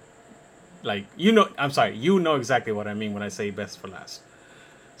exactly, like, you know exactly what I mean when I say best for last.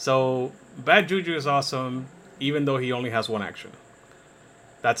 So, Bad Juju is awesome, even though he only has one action.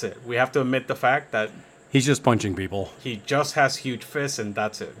 That's it. We have to admit the fact that he's just punching people. He just has huge fists, and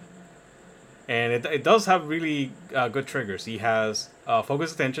that's it. And it does have really good triggers. He has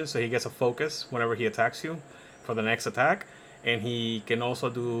focus attention, so he gets a focus whenever he attacks you for the next attack. and he can also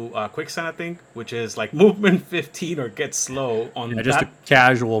do quicksand, I think, which is like movement 15 or get slow on just a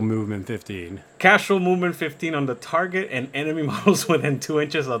casual movement 15. Casual movement 15 on the target and enemy models within 2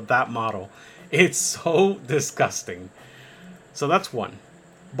 inches of that model. It's so disgusting. So that's one.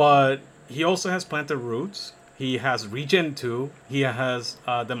 But he also has planted roots. He has regen 2. He has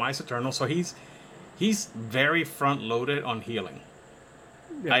demise eternal. So he's very front loaded on healing.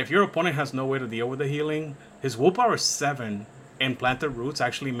 Yeah. If your opponent has no way to deal with the healing, his willpower 7 and planted roots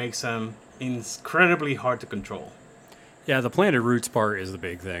actually makes him incredibly hard to control. Yeah, the planted roots part is the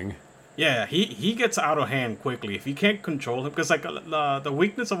big thing. Yeah, he gets out of hand quickly if you can't control him. Because like the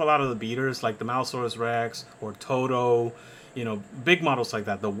weakness of a lot of the beaters, like the Malifaux Rex or Toto, big models like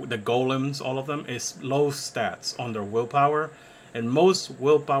that, the golems, all of them, is low stats on their willpower. And most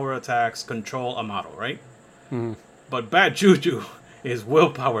willpower attacks control a model, right? Mm-hmm. But Bad Juju is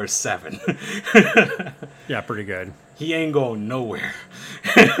willpower 7. Yeah, pretty good. He ain't going nowhere.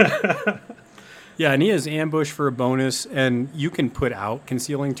 Yeah, and he has ambush for a bonus, and you can put out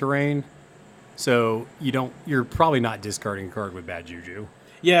concealing terrain, so you're probably not discarding a card with Bad Juju.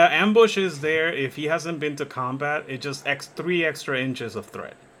 Yeah, ambush is there. If he hasn't been to combat, it just 3 extra inches of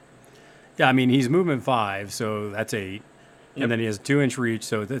threat. Yeah, I mean, he's movement 5, so that's 8. Yep. And then he has 2-inch reach,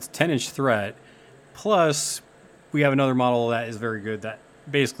 so that's 10-inch threat. Plus, we have another model that is very good that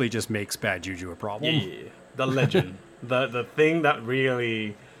basically just makes Bad Juju a problem. Yeah, the legend. the thing that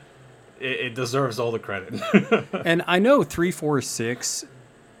really... It deserves all the credit. And I know 3, 4, 6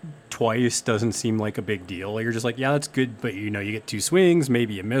 twice doesn't seem like a big deal. You're just like, yeah, that's good, but you get 2 swings,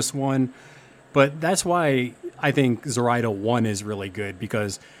 maybe you miss one. But that's why I think Zoraida 1 is really good,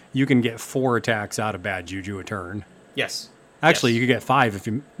 because you can get 4 attacks out of Bad Juju a turn. Yes. Actually, you could get 5 if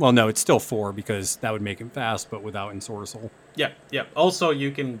you... Well, no, it's still 4 because that would make him fast, but without ensorcel. Yeah. Also, you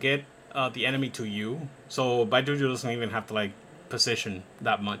can get the enemy to you, so Bad Juju doesn't even have to position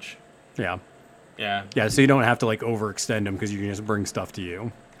that much. Yeah. Yeah, so you don't have to overextend them because you can just bring stuff to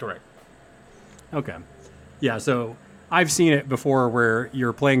you. Correct. Okay. Yeah, so I've seen it before where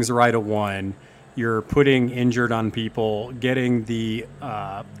you're playing Zoraida 1, you're putting injured on people, getting the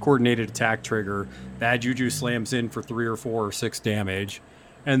coordinated attack trigger, Bad Juju slams in for 3 or 4 or 6 damage,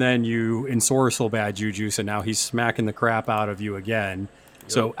 and then you ensorcel Bad Juju, so now he's smacking the crap out of you again.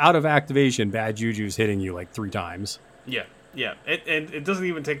 Yep. So out of activation, Bad Juju's hitting you 3 times. Yeah, it doesn't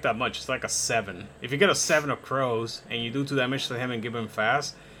even take that much. It's like a 7. If you get a 7 of crows and you do 2 damage to him and give him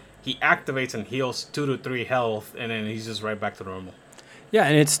fast, he activates and heals 2 to 3 health, and then he's just right back to normal. Yeah,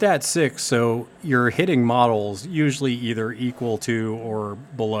 and it's stat 6, so you're hitting models usually either equal to or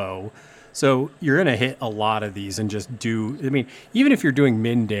below. So you're going to hit a lot of these and just do... I mean, even if you're doing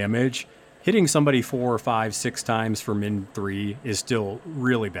min damage, hitting somebody 4 or 5, 6 times for min 3 is still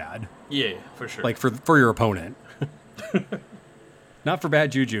really bad. Yeah, for sure. For your opponent. Not for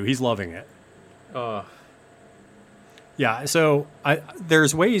Bad Juju. He's loving it. Yeah, so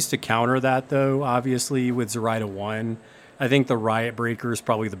there's ways to counter that, though, obviously, with Zoraida 1. I think the Riot Breaker is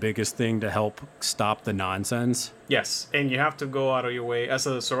probably the biggest thing to help stop the nonsense. Yes, and you have to go out of your way. As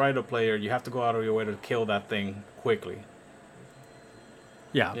a Zoraida player, you have to go out of your way to kill that thing quickly.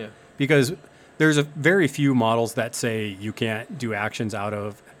 Yeah. Because there's very few models that say you can't do actions out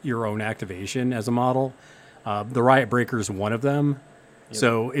of your own activation as a model. The Riot Breaker is one of them. Yep.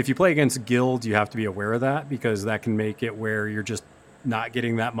 So if you play against guilds, you have to be aware of that, because that can make it where you're just not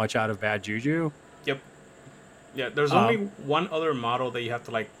getting that much out of Bad Juju. Yep. Yeah, there's only one other model that you have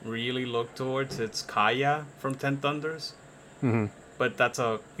to really look towards. It's Kaya from 10 Thunders. Mm-hmm.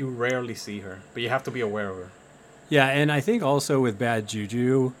 But you rarely see her, but you have to be aware of her. Yeah, and I think also with Bad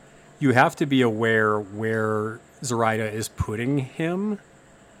Juju, you have to be aware where Zoraida is putting him.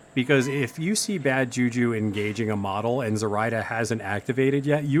 Because if you see Bad Juju engaging a model and Zoraida hasn't activated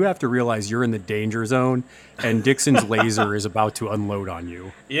yet, you have to realize you're in the danger zone and Dixon's laser is about to unload on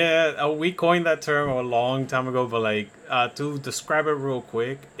you. Yeah, we coined that term a long time ago, but to describe it real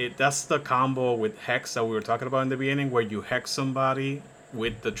quick, that's the combo with Hex that we were talking about in the beginning, where you Hex somebody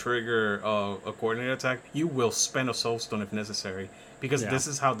with the trigger of a coordinated attack. You will spend a Soulstone if necessary, because this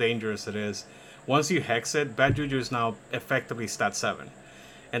is how dangerous it is. Once you Hex it, Bad Juju is now effectively stat 7.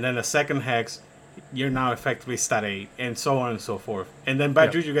 And then the second Hex, you're now effectively stat 8, and so on and so forth. And then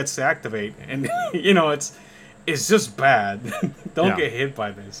Bad Juju gets to activate, and it's just bad. Don't get hit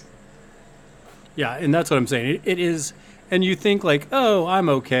by this. Yeah, and that's what I'm saying. It is, and you think oh, I'm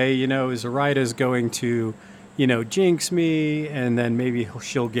okay. Zoraida's going to, jinx me, and then maybe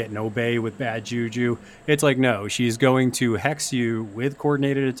she'll get an obey with Bad Juju. It's no, she's going to Hex you with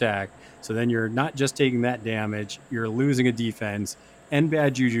coordinated attack. So then you're not just taking that damage, you're losing a defense. and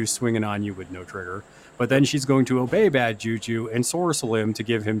Bad Juju swinging on you with no trigger. But then she's going to obey Bad Juju and sorcel him to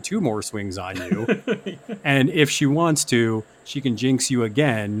give him 2 more swings on you. And if she wants to, she can jinx you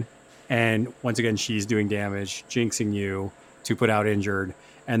again. And once again, she's doing damage, jinxing you to put out injured.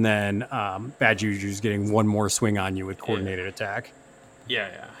 And then Bad Juju's getting 1 more swing on you with coordinated attack.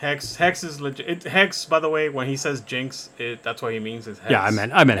 Yeah. Hex is legit. Hex, by the way, when he says jinx, that's what he means is Hex. Yeah, I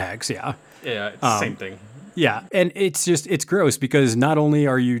meant Hex, yeah. Yeah, it's the same thing. Yeah, and it's gross because not only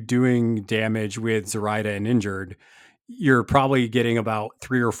are you doing damage with Zoraida and injured, you're probably getting about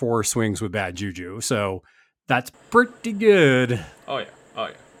 3 or 4 swings with Bad Juju. So that's pretty good. Oh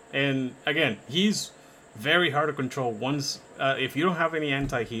yeah. And again, he's very hard to control. Once if you don't have any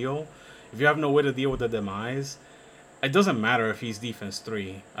anti-heal, if you have no way to deal with the demise, it doesn't matter if he's defense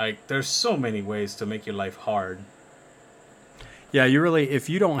 3. Like, there's so many ways to make your life hard. Yeah, you really, if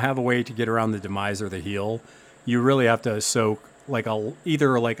you don't have a way to get around the demise or the heal, you really have to soak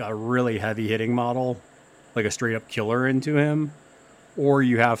either a really heavy hitting model, like a straight up killer into him, or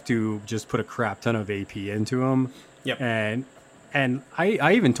you have to just put a crap ton of AP into him. Yep. And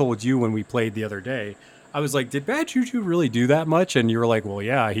I even told you when we played the other day, I was like, did Bad Juju really do that much? And you were like, well,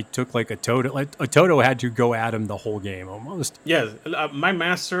 yeah, he took a Toto. A Toto had to go at him the whole game almost. Yes, my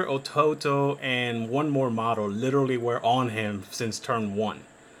master, Ototo, and 1 more model literally were on him since turn 1.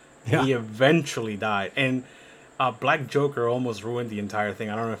 Yeah. He eventually died. And Black Joker almost ruined the entire thing.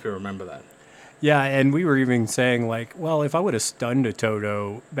 I don't know if you remember that. Yeah, and we were even saying, well, if I would have stunned a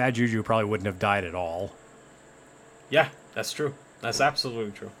Toto, Bad Juju probably wouldn't have died at all. Yeah, that's true. That's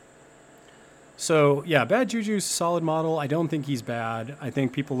absolutely true. So, yeah, Bad Juju's a solid model. I don't think he's bad. I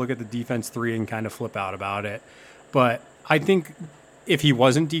think people look at the defense 3 and kind of flip out about it. But I think if he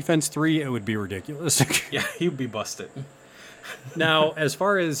wasn't defense 3, it would be ridiculous. Yeah, he'd be busted. Now, as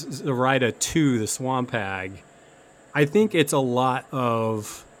far as Zoraida 2, the Swamp Hag, I think it's a lot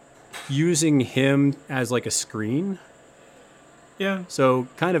of using him as a screen. Yeah. So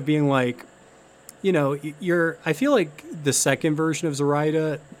kind of being I feel like the second version of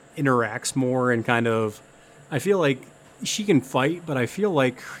Zoraida interacts more and I feel like she can fight, but I feel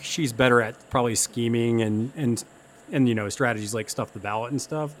like she's better at probably scheming and strategies like stuff the ballot and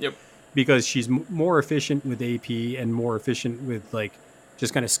stuff. Yep. Because she's more efficient with AP and more efficient with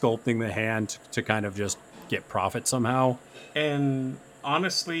just kind of sculpting the hand to kind of just get profit somehow. And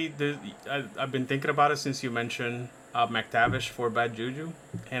honestly, I've been thinking about it since you mentioned McTavish for Bad Juju,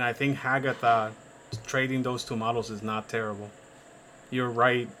 and I think Hagatha trading those 2 models is not terrible. You're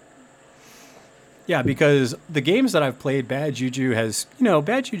right. Yeah, because the games that I've played, Bad Juju has,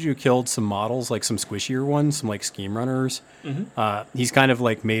 Bad Juju killed some models, some squishier ones, some Scheme Runners. Mm-hmm. He's kind of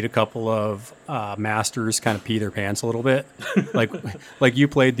made a couple of masters kind of pee their pants a little bit. like you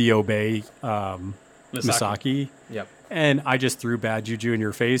played the Obey Misaki. Yep. And I just threw Bad Juju in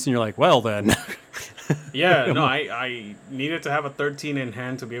your face, and you're like, well, then. Yeah, no, I needed to have a 13 in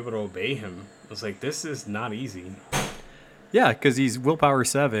hand to be able to obey him. I was like, this is not easy. Yeah, because he's willpower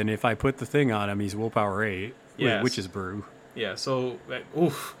 7. If I put the thing on him, he's willpower 8, yes. Which is brew. Yeah, so,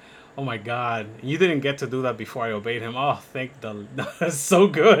 oof. Oh my God. You didn't get to do that before I obeyed him. Oh, that's so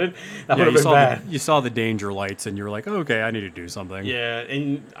good. That would have been bad. You saw the danger lights, and you were like, oh, okay, I need to do something. Yeah,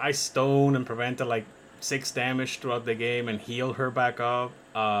 and I stone and prevented 6 damage throughout the game and healed her back up.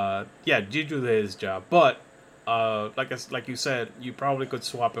 Yeah, Juju did his job. But, like you said, you probably could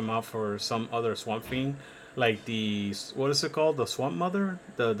swap him out for some other Swamp Fiend. What is it called? The Swamp Mother?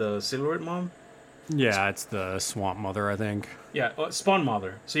 The Silhouette Mom? Yeah, it's the Swamp Mother, I think. Yeah, Spawn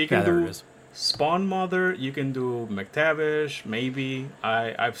Mother. So you can do Spawn Mother, you can do McTavish, maybe.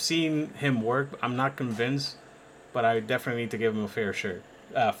 I've seen him work. I'm not convinced, but I definitely need to give him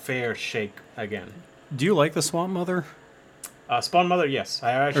a fair shake again. Do you like the Swamp Mother? Spawn Mother, yes.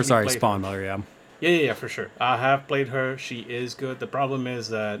 I actually Spawn Mother, yeah. Yeah, for sure. I have played her. She is good. The problem is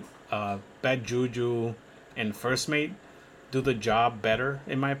that Bad Juju and First Mate do the job better,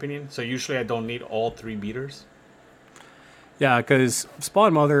 in my opinion. So usually I don't need all 3 beaters. Yeah, because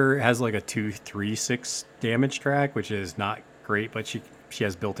Spawn Mother has a 2-3-6 damage track, which is not great, but she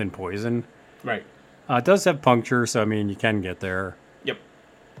has built-in poison. Right. It does have puncture, so you can get there. Yep.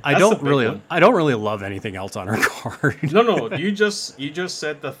 I don't really love anything else on her card. No. You just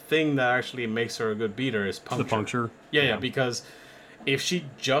said the thing that actually makes her a good beater is puncture. The puncture. Yeah. Because if she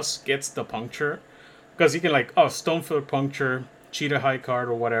just gets the puncture, because you can Stonefield puncture, cheat a high card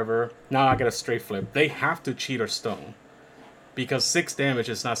or whatever. Now I get a straight flip. They have to cheat or stone, because 6 damage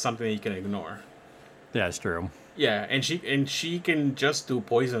is not something that you can ignore. Yeah, it's true. Yeah, and she can just do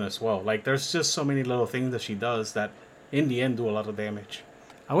poison as well. There's just so many little things that she does that in the end do a lot of damage.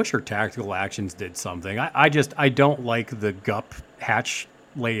 I wish her tactical actions did something. I don't like the gup hatch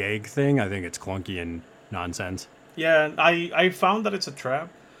lay egg thing. I think it's clunky and nonsense. Yeah, I found that it's a trap.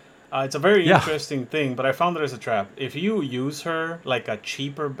 It's a very interesting thing, but I found that it's a trap. If you use her like a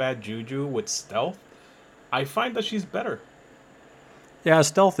cheaper bad juju with stealth, I find that she's better. Yeah,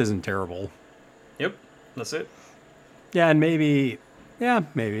 stealth isn't terrible. Yep, that's it. Yeah, and maybe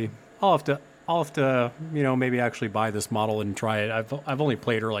I'll have to maybe actually buy this model and try it. I've only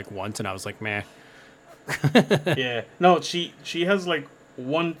played her like once, and I was like, meh. Yeah, no, she has like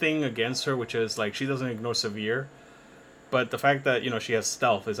one thing against her, which is like she doesn't ignore severe, but the fact that she has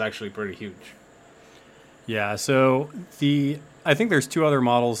stealth is actually pretty huge. Yeah, so I think there's two other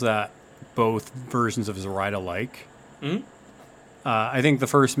models that both versions of Zoraida like. Mm-hmm. I think the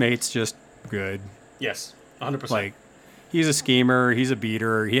first mate's just good. Yes, 100%. Like, he's a schemer. He's a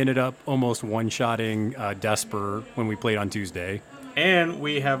beater. He ended up almost one-shotting Desper when we played on Tuesday. And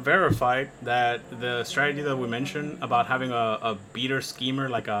we have verified that the strategy that we mentioned about having a beater schemer,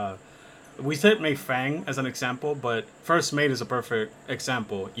 we said Mei Fang as an example, but first mate is a perfect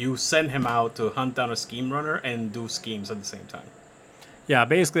example. You send him out to hunt down a scheme runner and do schemes at the same time. Yeah,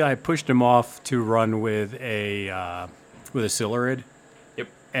 basically I pushed him off to run with a Silurid. Yep.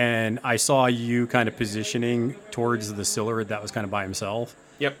 And I saw you kind of positioning towards the Silurid that was kind of by himself.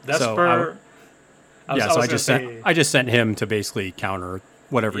 Yep, that's I just sent him to basically counter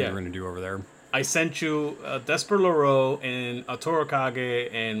whatever you're going to do over there. I sent you a Desper Loro and a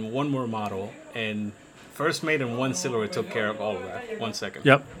Torokage and one more model, and first mate and one Silurid took care of all of that. 1 second.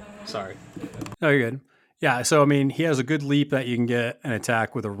 Yep. Sorry. No, you're good. Yeah, so I mean, he has a good leap that you can get an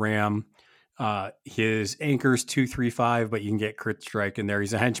attack with a ram. His anchor's 2-3-5, but you can get crit strike in there.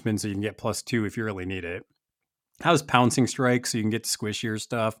 He's a henchman, so you can get +2 if you really need it. Has pouncing strike, so you can get squishier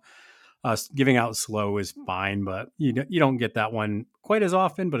stuff. Giving out slow is fine, but you don't get that one quite as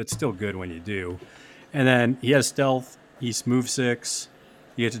often, but it's still good when you do. And then he has stealth. He's move 6.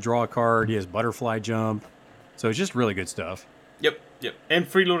 You get to draw a card. He has butterfly jump. So it's just really good stuff. Yep. And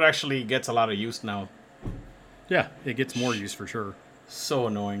Freeload actually gets a lot of use now. Yeah, it gets more use for sure. So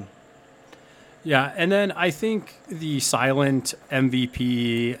annoying. Yeah, and then I think the silent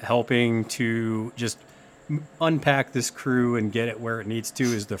MVP helping to just unpack this crew and get it where it needs to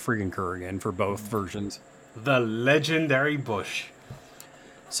is the friggin' Kurgan for both versions. The legendary Bush.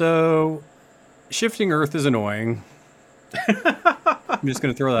 So, shifting Earth is annoying. I'm just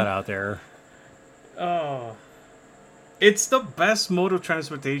going to throw that out there. Oh. It's the best mode of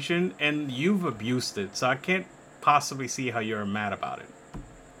transportation, and you've abused it, so I can't possibly see how you're mad about it.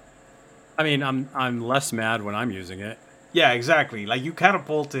 I mean, I'm less mad when I'm using it. Yeah, exactly. Like, you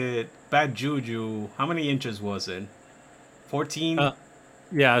catapulted Bad Juju. How many inches was it? 14?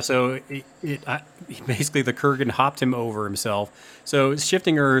 Yeah, so basically the Kurgan hopped him over himself. So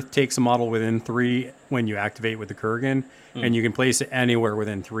shifting Earth takes a model within 3 when you activate with the Kurgan, and you can place it anywhere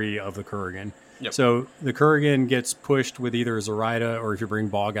within 3 of the Kurgan. Yep. So the Kurgan gets pushed with either Zoraida or if you bring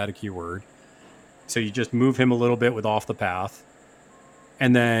Bog out a keyword. So you just move him a little bit with off the path.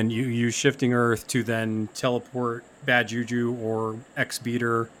 And then you use Shifting Earth to then teleport Bad Juju or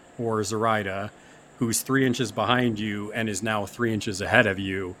X-Beater or Zoraida, who's 3 inches behind you and is now 3 inches ahead of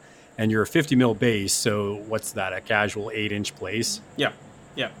you. And you're a 50 mil base, so what's that, a casual 8-inch place? Yeah.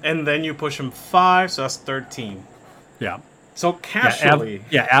 And then you push him 5, so that's 13. Yeah. So casually.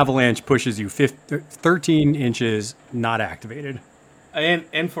 Avalanche pushes you 13 inches not activated.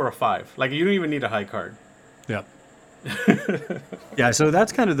 And for a 5. Like, you don't even need a high card. Yep. Yeah, so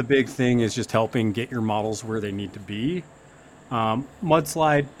that's kind of the big thing, is just helping get your models where they need to be.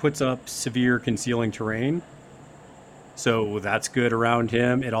 Mudslide puts up severe concealing terrain, so that's good around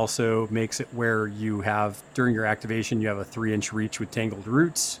him. It also makes it where you have, during your activation, you have a 3-inch reach with Tangled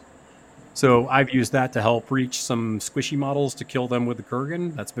Roots. So I've used that to help reach some squishy models to kill them with the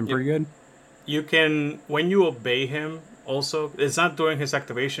Kurgan. That's been pretty good. You can, when you obey him, also, it's not during his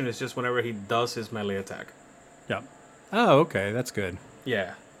activation, it's just whenever he does his melee attack. Yep. Oh, okay, that's good.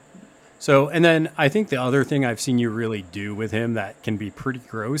 Yeah. So, and then I think the other thing I've seen you really do with him that can be pretty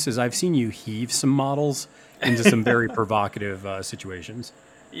gross is I've seen you heave some models into some very provocative situations.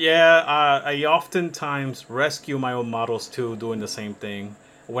 Yeah, I oftentimes rescue my own models too, doing the same thing.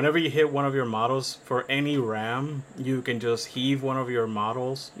 Whenever you hit one of your models for any ram, you can just heave one of your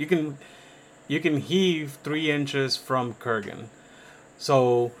models. You can heave 3 inches from Kurgan.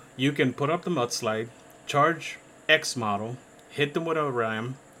 So you can put up the mudslide, charge X model, hit them with a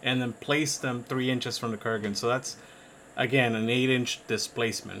ram, and then place them 3 inches from the Kurgan. So that's, again, an 8-inch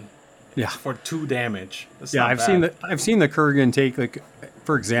displacement. Yeah. For 2 damage. That's I've seen the Kurgan take, like,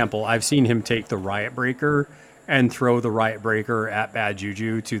 for example, I've seen him take the Riot Breaker and throw the Riot Breaker at Bad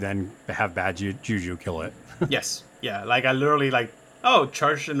Juju to then have Bad Juju kill it. Yes. Yeah. Like I literally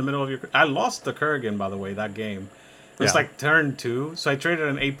charged in the middle of your. I lost the Kurgan, by the way, that game. It was like turn 2, so I traded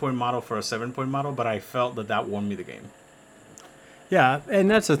an 8-point model for a 7-point model, but I felt that won me the game. Yeah,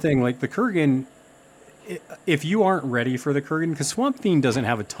 and that's the thing. Like the Kurgan, if you aren't ready for the Kurgan, because Swamp Fiend doesn't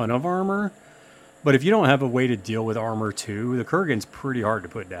have a ton of armor, but if you don't have a way to deal with armor too, the Kurgan's pretty hard to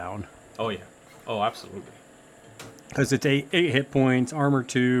put down. Oh yeah. Oh, absolutely. Because it's 8 hit points, armor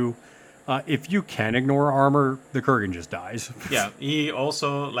 2. If you can ignore armor, the Kurgan just dies. Yeah, he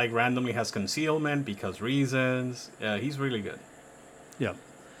also randomly has concealment because reasons. He's really good. Yeah.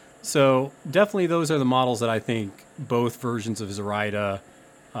 So definitely those are the models that I think both versions of Zoraida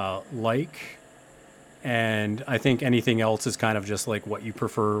like. And I think anything else is kind of just like what you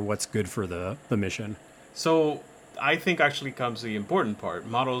prefer, what's good for the mission. So I think actually comes the important part.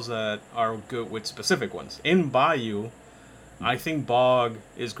 Models that are good with specific ones. In Bayou, I think Bog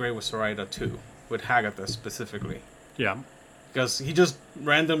is great with Zoraida too, with Hagatha specifically. Yeah. Because he just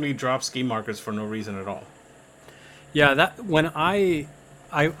randomly drops ski markers for no reason at all. Yeah, that when I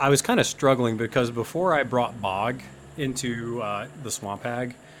was kind of struggling because before I brought Bog into the Swamp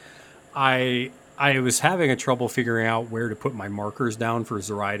Hag, I was having a trouble figuring out where to put my markers down for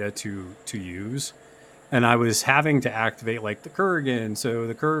Zoraida to use. And I was having to activate like the Kurgan, so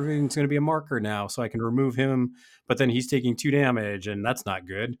the Kurgan's going to be a marker now, so I can remove him, but then he's taking 2 damage, and that's not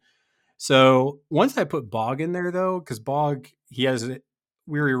good. So once I put Bog in there, though, because Bog, he has a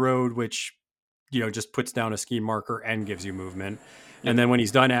Weary Road, which, just puts down a ski marker and gives you movement. And then when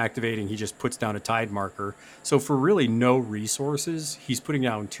he's done activating, he just puts down a tide marker. So for really no resources, he's putting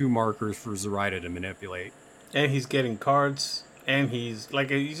down 2 markers for Zoraida to manipulate. And he's getting cards, and he's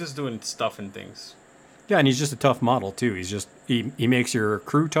just doing stuff and things. Yeah, and he's just a tough model too. He makes your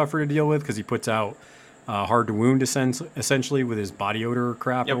crew tougher to deal with because he puts out hard to wound essentially with his body odor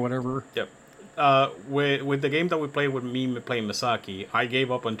crap or whatever. Yep. With the game that we played with me playing Misaki, I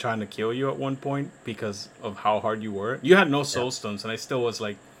gave up on trying to kill you at one point because of how hard you were. You had no soul stones, and I still was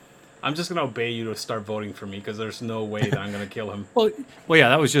like, I'm just gonna obey you to start voting for me because there's no way that I'm gonna kill him. Well, yeah,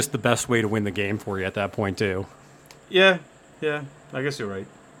 that was just the best way to win the game for you at that point too. Yeah, I guess you're right.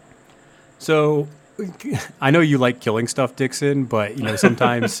 So I know you like killing stuff, Dixon, but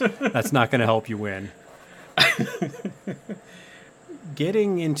sometimes that's not going to help you win.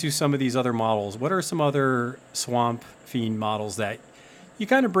 Getting into some of these other models, what are some other Swamp Fiend models that you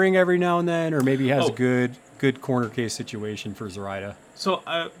kind of bring every now and then, or maybe has a good corner case situation for Zoraida? So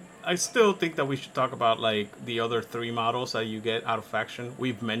I still think that we should talk about the other 3 models that you get out of faction.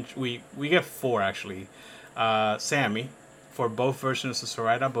 We've mentioned we get 4 actually. Sammy for both versions of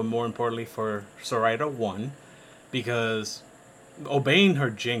Zoraida, but more importantly for Zoraida 1, because obeying her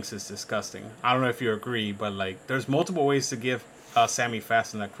jinx is disgusting. I don't know if you agree, but there's multiple ways to give Sammy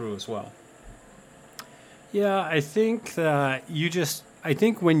fast in that crew as well. Yeah, I think that I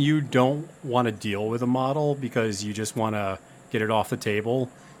think when you don't want to deal with a model because you just want to get it off the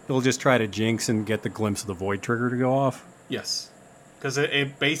table, you'll just try to jinx and get the glimpse of the void trigger to go off. Yes, because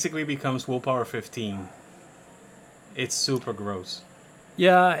it basically becomes willpower 15. It's super gross.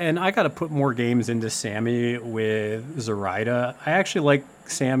 Yeah, and I got to put more games into Sammy with Zoraida. I actually like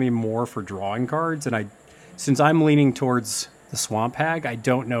Sammy more for drawing cards, and since I'm leaning towards the Swamp Hag, I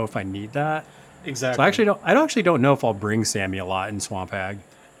don't know if I need that. Exactly. So I actually don't know if I'll bring Sammy a lot in Swamp Hag.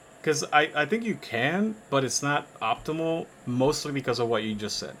 Because I think you can, but it's not optimal, mostly because of what you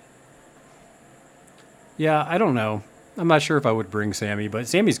just said. Yeah, I don't know. I'm not sure if I would bring Sammy, but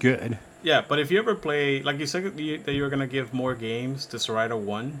Sammy's good. Yeah, but if you ever play, like you said that you were going to give more games to Zoraida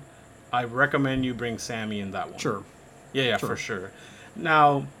 1, I recommend you bring Sammy in that one. Sure. Yeah, sure. For sure.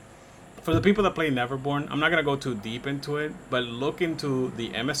 Now, for the people that play Neverborn, I'm not going to go too deep into it, but look into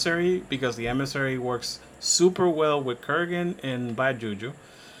the Emissary, because the Emissary works super well with Kurgan and Bad Juju.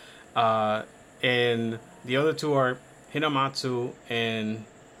 And the other 2 are Hinamatsu and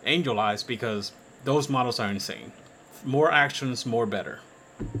Angel Eyes, because those models are insane. More actions, more better.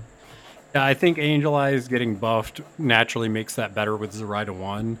 Yeah, I think Angel Eyes getting buffed naturally makes that better with Zoraida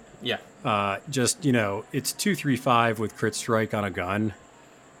 1. Yeah. It's 2-3-5 with crit strike on a gun.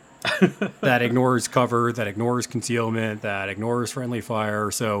 That ignores cover, that ignores concealment, that ignores friendly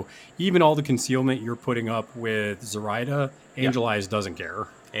fire. So even all the concealment you're putting up with Zoraida, Angel Eyes doesn't care.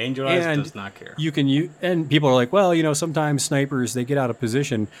 Angel Eyes does not care. And people are like, well, sometimes snipers, they get out of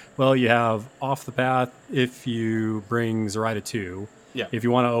position. Well, you have off the path if you bring Zoraida 2. Yeah. If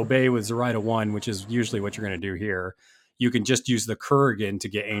you want to obey with Zoraida 1, which is usually what you're going to do here, you can just use the Kurgan to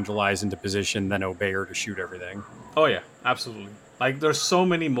get Angel Eyes into position, then obey her to shoot everything. Oh, yeah, absolutely. Like, there's so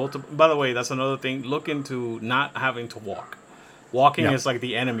many multiple. By the way, that's another thing. Look into not having to walk. Walking is like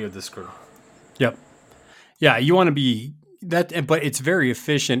the enemy of this crew. Yep. Yeah, you want to be that, but it's very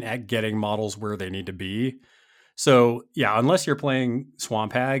efficient at getting models where they need to be. So yeah, unless you're playing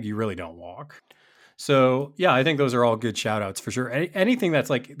Swamp Hag, you really don't walk. So yeah, I think those are all good shout outs for sure. Anything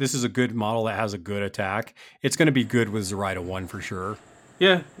that's like, this is a good model that has a good attack, it's going to be good with Zoraida 1 for sure.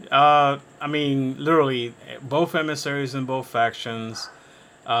 Yeah, I mean, literally, both emissaries in both factions,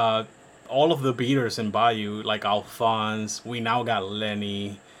 all of the beaters in Bayou, like Alphonse, we now got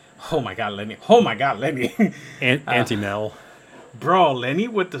Lenny. Oh my god, Lenny. Oh my god, Lenny. Anti-Mel. Bro, Lenny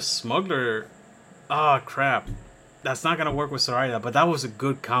with the smuggler. Ah, crap. That's not going to work with Zoraida, but that was a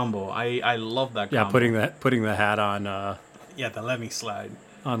good combo. I love that combo. Yeah, putting the hat on... yeah, the Lenny slide.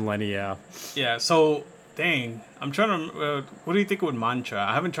 On Lenny, yeah. Yeah, so... Dang, I'm trying to. What do you think with Mancha?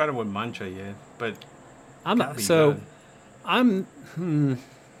 I haven't tried it with Mancha yet, but I'm not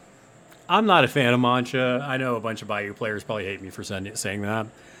a fan of Mancha. I know a bunch of Bayou players probably hate me for saying that.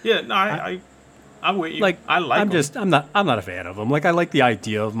 Yeah, no, I'm with you. Like, I'm not a fan of him. Like, I like the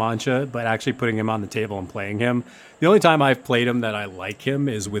idea of Mancha, but actually putting him on the table and playing him. The only time I've played him that I like him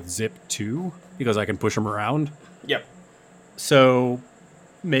is with Zip 2 because I can push him around. Yep. So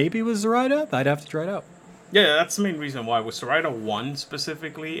maybe with Zoraida, I'd have to try it out. Yeah, that's the main reason why. With Zoraida 1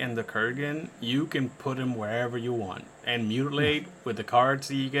 specifically and the Kurgan, you can put him wherever you want. And mutilate with the cards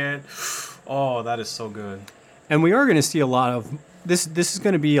that you get. Oh, that is so good. And we are going to see a lot of... This is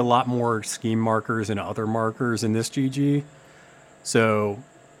going to be a lot more scheme markers and other markers in this GG. So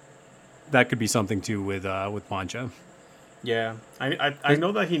that could be something too with Mancha. Yeah, I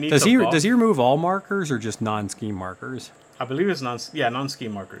know that he needs Does he remove all markers or just non-scheme markers? I believe it's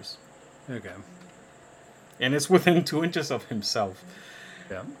non-scheme markers. Okay. And it's within 2 inches of himself.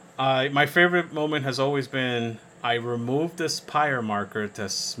 Yeah. My favorite moment has always been I removed this pyre marker to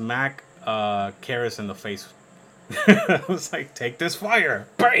smack Karis in the face. I was like, take this fire.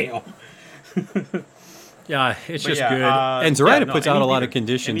 Bam! Yeah, it's just good. And Zoraida puts out a lot of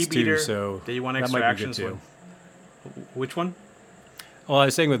conditions too, so do you want that might be good too. Which one? Well, I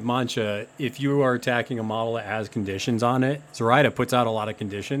was saying with Mancha, if you are attacking a model that has conditions on it, Zoraida puts out a lot of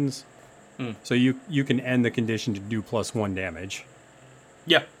conditions. So you can end the condition to do +1 damage.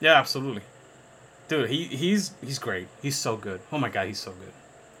 Yeah, absolutely. Dude, he's great. He's so good. Oh my god, he's so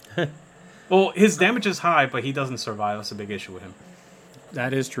good. Well, his damage is high, but he doesn't survive. That's a big issue with him.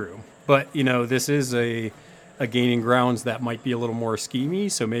 That is true. But, this is a gaining grounds that might be a little more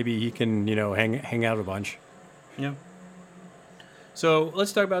schemy, so maybe he can, hang out a bunch. Yeah. So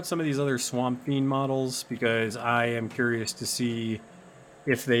let's talk about some of these other Swamp Fiend models, because I am curious to see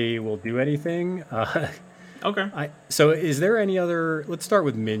if they will do anything. Okay. So is there any other... Let's start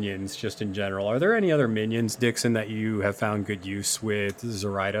with minions, just in general. Are there any other minions, Dixon, that you have found good use with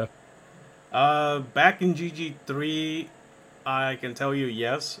Zoraida? Back in GG3, I can tell you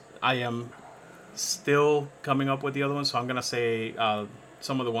yes. I am still coming up with the other ones, so I'm going to say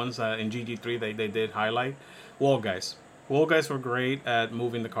some of the ones that in GG3 they did highlight. Wall guys. Wall guys were great at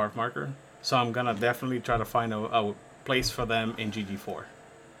moving the card marker, so I'm going to definitely try to find a place for them in GG4.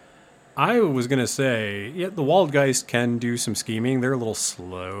 I was going to say, yeah, the walled guys can do some scheming. They're a little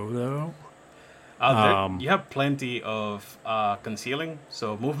slow, though. You have plenty of concealing,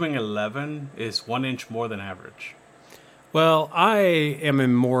 so movement 11 is 1 inch more than average. Well, I am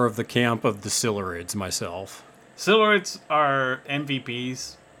in more of the camp of the Silurids myself. Silurids are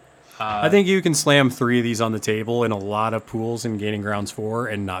MVPs. I think you can slam 3 of these on the table in a lot of pools in Gaining Grounds 4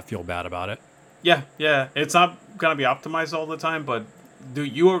 and not feel bad about it. Yeah. It's not going to be optimized all the time, but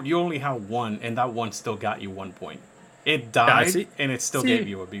you only have 1, and that 1 still got you 1 point. It died, and it still gave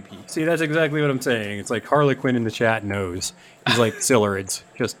you a BP. See, that's exactly what I'm saying. It's like Harlequin in the chat knows. He's like, Silurids.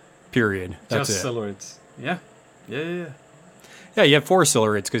 Just period. That's just it. Silurids. Yeah. Yeah, you have 4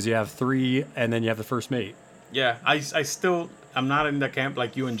 Silurids because you have 3, and then you have the first mate. Yeah, I'm not in the camp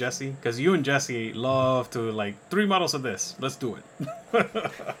like you and Jesse, because you and Jesse love to, 3 models of this. Let's do it.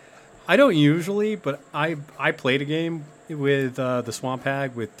 I don't usually, but I played a game with the Swamp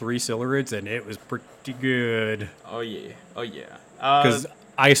Hag with 3 Silurids, and it was pretty good. Oh yeah. Because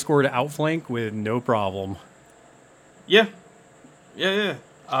I scored outflank with no problem. Yeah.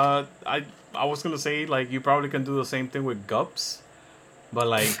 I was gonna say you probably can do the same thing with Gups,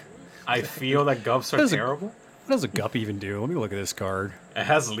 but I feel that Gups are terrible. What does a Gup even do? Let me look at this card. It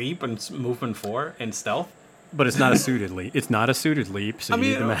has leap and movement 4 and stealth. But it's not a suited leap. It's not a suited leap, so you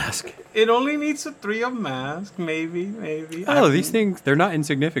need the mask. It only needs a 3 of mask, maybe. Oh, these things, they're not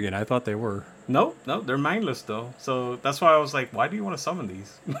insignificant. I thought they were. No, they're mindless, though. So that's why I was like, why do you want to summon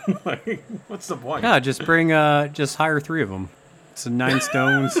these? What's the point? Yeah, just bring, just hire 3 of them. So 9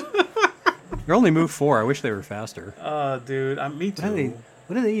 stones. They only move 4. I wish they were faster. Dude, me too.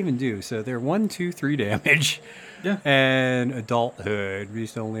 What do they even do? So they're 1, 2, 3 damage. Yeah. And adulthood,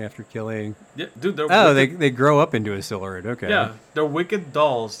 beast only after killing. Yeah, dude. They grow up into a Silurid. Okay. Yeah, they're wicked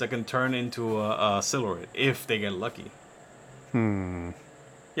dolls that can turn into a Silurid if they get lucky. Hmm.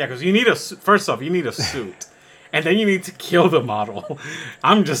 Yeah, because you need first off, you need a suit. And then you need to kill the model.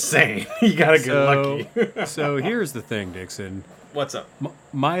 I'm just saying, you gotta get lucky. So here's the thing, Dixon. What's up?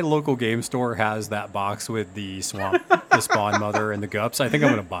 My local game store has that box with the spawn mother, and the gups. I think I'm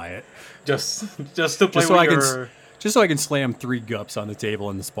gonna buy it. Just to play with your... Just so I can slam 3 gups on the table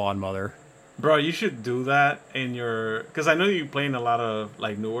in the spawn mother. Bro, you should do that in your... Because I know you're playing a lot of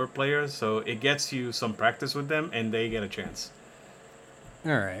like newer players, so it gets you some practice with them, and they get a chance.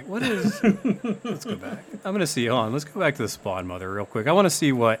 All right, what is... Let's go back. I'm going to see... Hold on, let's go back to the spawn mother real quick. I want to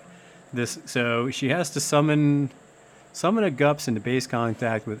see what this... So she has to summon a gups into base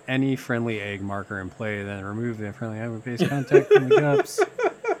contact with any friendly egg marker in play, then remove the friendly egg with base contact from the gups.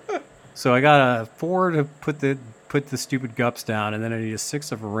 So I got a 4 to put the stupid gups down, and then I need a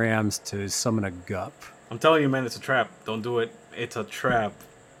 6 of rams to summon a gup. I'm telling you, man, it's a trap. Don't do it. It's a trap.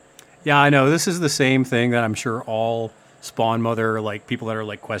 Yeah, I know. This is the same thing that I'm sure all... spawn mother, like people that are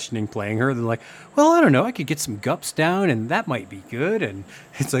like questioning playing her, they're like, well, I don't know, I could get some gups down and that might be good. And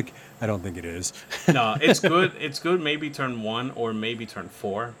it's like, I don't think it is. No, it's good. It's good maybe turn 1 or maybe turn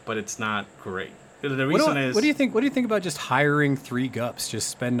 4, but it's not great. The reason is... What do you think about just hiring 3 gups? Just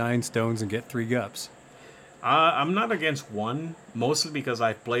spend 9 stones and get 3 gups. I'm not against 1, mostly because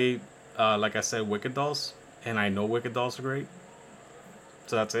I played, like I said, Wicked Dolls, and I know Wicked Dolls are great.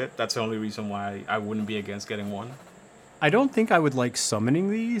 So that's it. That's the only reason why I wouldn't be against getting 1. I don't think I would like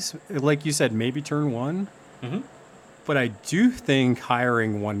summoning these. Like you said, maybe turn 1. Mm-hmm. But I do think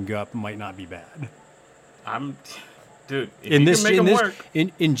hiring 1 gup might not be bad. Dude, if in you this, can make in them this, work.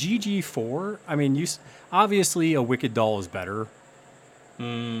 in GG4, I mean, obviously a Wicked Doll is better.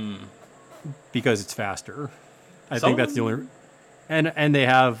 Because it's faster. I think that's the only... And they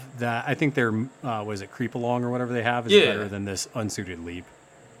have that... I think their, was it Creep Along or whatever they have is better than this Unsuited Leap.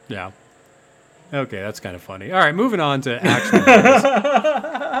 Yeah. Okay, that's kind of funny. All right, moving on to actual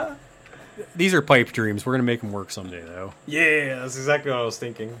These are pipe dreams. We're going to make them work someday, though. Yeah, that's exactly what I was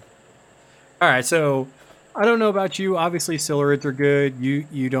thinking. All right, so I don't know about you. Obviously, Silurids are good.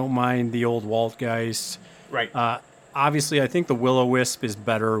 You don't mind the old Waltgeist. Right. Obviously, I think the Will-O-Wisp is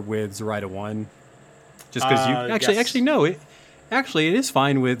better with Zoraida 1. Just because you... Actually, it is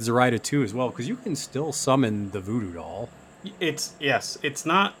fine with Zoraida 2 as well, because you can still summon the Voodoo Doll. It's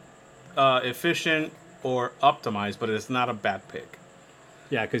not... efficient or optimized, but it's not a bad pick.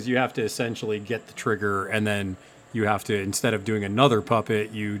 Yeah, because you have to essentially get the trigger, and then you have to, instead of doing another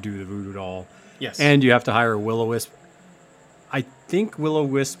puppet, you do the Voodoo Doll. Yes. And you have to hire a Will-O-Wisp. I think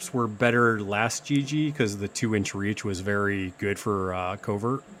Will-O-Wisps were better last GG because the 2-inch reach was very good for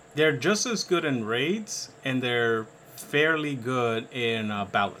covert. They're just as good in raids, and they're fairly good in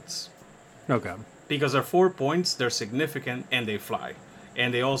ballads. Okay. Because they're 4 points, they're significant, and they fly.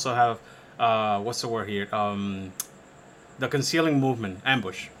 And they also have, what's the word here? The concealing movement,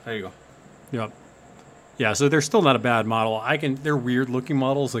 ambush. There you go. Yep. Yeah, so they're still not a bad model. They're weird looking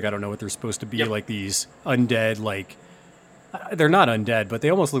models. Like, I don't know what they're supposed to be. Like these undead, like, they're not undead, but they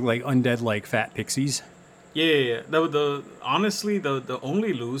almost look like undead, like fat pixies. Yeah. Honestly, the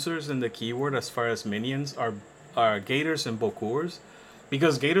only losers in the keyword as far as minions are Gators and Bokurs.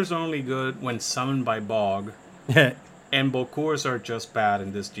 Because Gators are only good when summoned by Bog. And Bokurs are just bad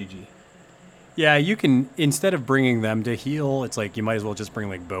in this GG. Yeah, you can, instead of bringing them to heal, it's like you might as well just bring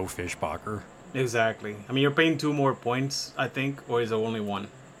like Bo Fishpocker. Exactly. I mean, you're paying 2 more points, I think, or is it only 1?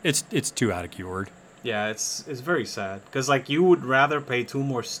 It's 2 out of keyword. Yeah, it's very sad. Because, like, you would rather pay 2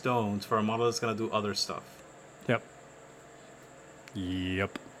 more stones for a model that's going to do other stuff.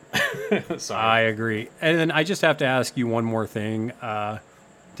 Yep. Sorry. I agree. And then I just have to ask you one more thing,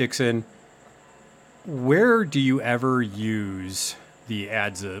 Dixon. Where do you ever use the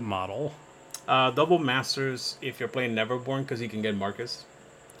Adza model? Double Masters if you're playing Neverborn because you can get Marcus.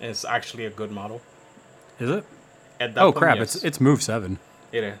 And it's actually a good model. Is it? At that point, crap! yes. It's move 7.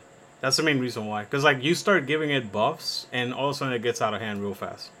 Yeah, that's the main reason why. Because like you start giving it buffs, and all of a sudden it gets out of hand real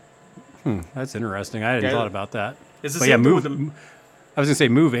fast. That's interesting. I hadn't thought about that. It's the but same yeah, with the... I was gonna say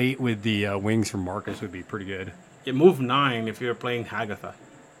move 8 with the wings from Marcus would be pretty good. Yeah, move 9 if you're playing Hagatha.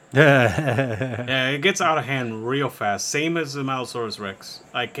 Yeah, it gets out of hand real fast. Same as the Malifaux Rex.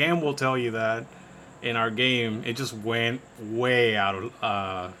 Like Cam will tell you that in our game, it just went way out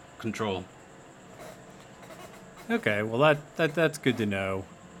of control. Okay, well that's good to know.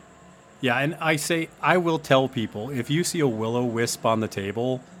 Yeah, and I will tell people, if you see a will-o-wisp on the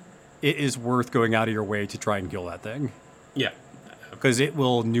table, it is worth going out of your way to try and kill that thing. Yeah. Because it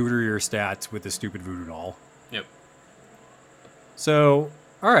will neuter your stats with the stupid voodoo doll. Yep. So,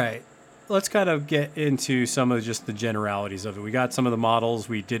 all right. Let's kind of get into some of just the generalities of it. We got some of the models.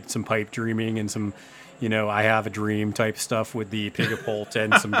 We did some pipe dreaming and some, I have a dream type stuff with the Pigapult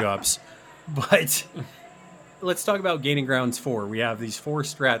and some gups. But let's talk about Gaining Grounds 4. We have these 4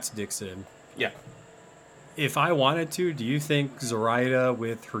 strats, Dixon. Yeah. If I wanted to, do you think Zoraida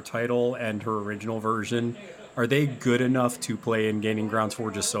with her title and her original version, are they good enough to play in Gaining Grounds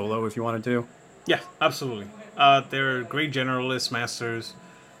 4 just solo if you wanted to? Yeah, absolutely. They're great generalist masters.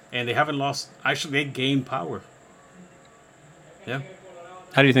 And they haven't lost. Actually, they gained power. Yeah.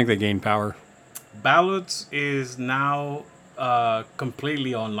 How do you think they gain power? Ballots is now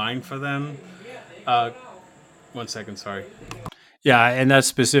completely online for them. 1 second, sorry. Yeah, and that's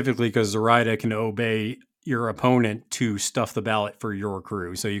specifically because Zoraida can obey your opponent to stuff the ballot for your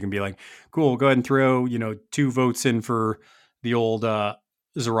crew. So you can be like, cool, go ahead and throw, 2 votes in for the old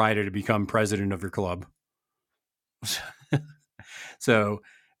Zoraida to become president of your club. So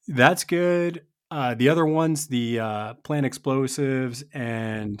that's good. The other ones, the plant explosives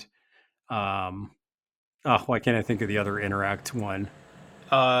and why can't I think of the other interact one?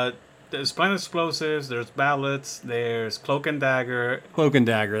 There's plant explosives, there's ballots, there's cloak and dagger. Cloak and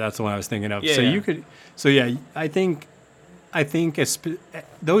dagger, that's the one I was thinking of. Yeah. So you could, I think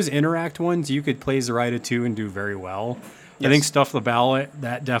those interact ones you could play Zoraida 2 and do very well. Yes. I think stuff the ballot,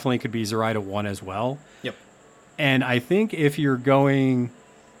 that definitely could be Zoraida 1 as well. Yep. And I think if you're going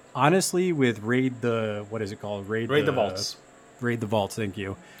honestly with Raid the Vaults. Raid the Vaults, thank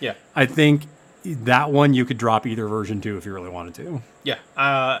you. Yeah. I think that one you could drop either version to if you really wanted to. Yeah.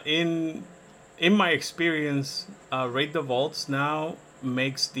 In my experience, Raid the Vaults now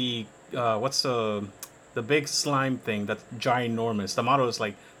makes the what's the big slime thing that's ginormous. The model is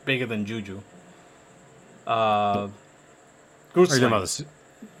like bigger than Juju. Groot Slang.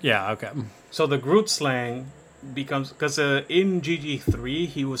 Yeah, okay. So the Groot Slang becomes, because in GG3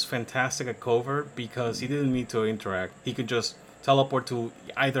 he was fantastic at covert because he didn't need to interact. He could just teleport to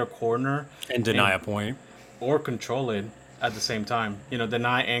either corner and deny a point or control it at the same time.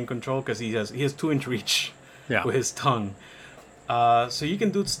 Deny and control, because he has 2-inch reach with his tongue. So you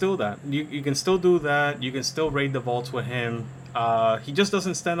can still that. You can still do that. You can still raid the vaults with him. He just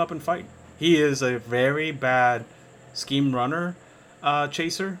doesn't stand up and fight. He is a very bad scheme runner,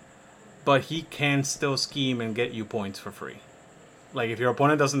 chaser, but he can still scheme and get you points for free. Like, if your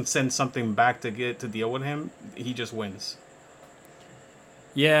opponent doesn't send something back to deal with him, he just wins.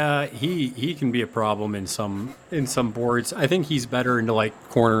 Yeah, he can be a problem in some boards. I think he's better into like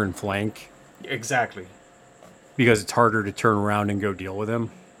corner and flank. Exactly. Because it's harder to turn around and go deal with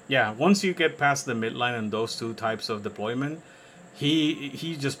him. Yeah, once you get past the midline and those 2 types of deployment,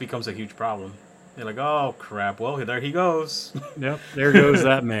 he just becomes a huge problem. You're like, oh crap, well, there he goes. Yep, there goes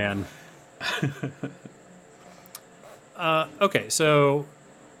that man. Okay, so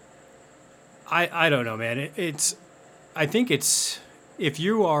I don't know, man. I think it's, if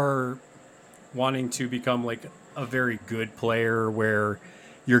you are wanting to become like a very good player where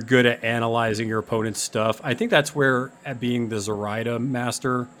you're good at analyzing your opponent's stuff, I think that's where being the Zoraida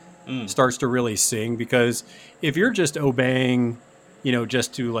master starts to really sing. Because if you're just obeying,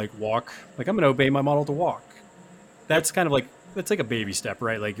 just to like walk, like I'm going to obey my model to walk. That's kind of like, that's like a baby step,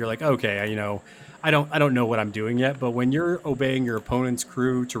 right? Like you're like, okay, I don't know what I'm doing yet. But when you're obeying your opponent's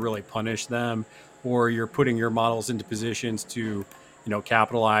crew to really punish them, or you're putting your models into positions to,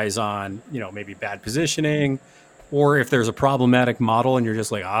 capitalize on, maybe bad positioning, or if there's a problematic model and you're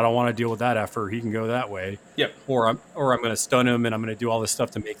just like, I don't want to deal with that effort, he can go that way. Yep. Or I'm going to stun him and I'm going to do all this stuff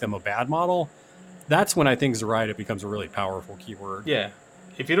to make them a bad model. That's when I think Zoraida becomes a really powerful keyword. Yeah.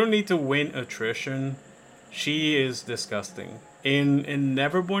 If you don't need to win attrition, she is disgusting. In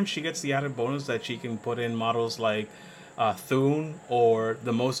Neverborn, she gets the added bonus that she can put in models like Thune, or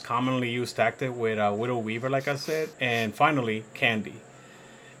the most commonly used tactic with Widow Weaver, like I said, and finally Candy,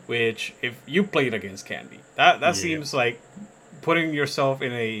 which if you played against Candy, that seems like putting yourself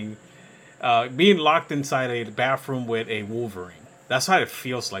in a being locked inside a bathroom with a Wolverine. That's how it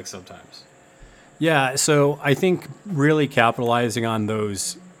feels like sometimes. Yeah, so I think really capitalizing on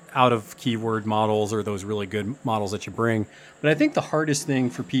those out of keyword models, or those really good models that you bring. But I think the hardest thing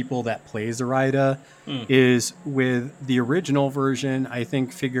for people that play Zoraida is with the original version, I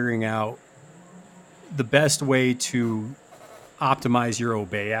think figuring out the best way to optimize your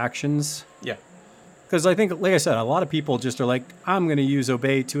obey actions. Yeah. Because I think, like I said, a lot of people just are like, I'm going to use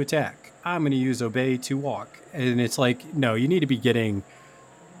obey to attack. I'm going to use obey to walk. And it's like, no, you need to be getting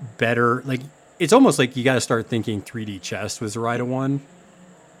better. Like, it's almost like you got to start thinking 3D chess with Zoraida 1.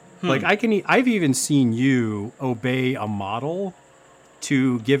 Like, I've even seen you obey a model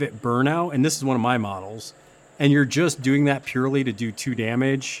to give it burnout, and this is one of my models, and you're just doing that purely to do 2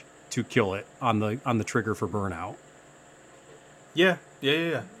 damage to kill it on the trigger for burnout. Yeah.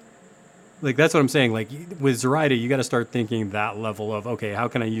 Like, that's what I'm saying. Like, with Zoraida, you got to start thinking that level of, okay, how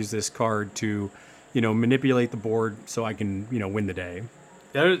can I use this card to, manipulate the board so I can, win the day?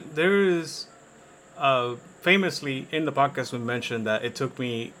 There is, famously in the podcast we mentioned that it took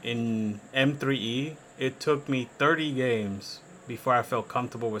me in M3E, it took me 30 games before I felt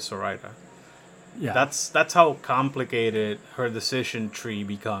comfortable with Zoraida. Yeah. That's how complicated her decision tree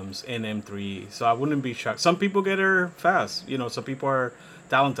becomes in M3E. So I wouldn't be shocked. Some people get her fast. Some people are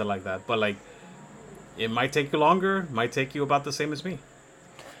talented like that. But, like, it might take you longer. Might take you about the same as me.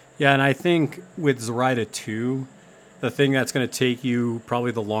 Yeah, and I think with Zoraida 2, the thing that's going to take you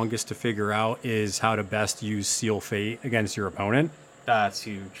probably the longest to figure out is how to best use Seal Fate against your opponent. That's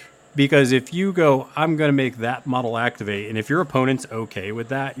huge. Because if you go, I'm going to make that model activate, and if your opponent's okay with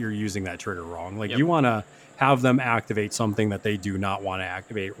that, you're using that trigger wrong. Like, you want to have them activate something that they do not want to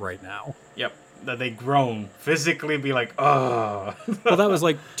activate right now. Yep. That they groan. Physically be like, oh. Well, that was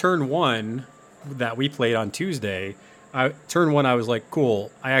like turn 1 that we played on Tuesday. Turn 1, I was like, cool,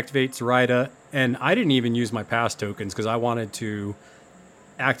 I activate Zoraida, and I didn't even use my pass tokens because I wanted to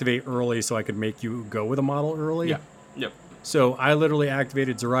activate early so I could make you go with a model early. Yeah. Yep. So I literally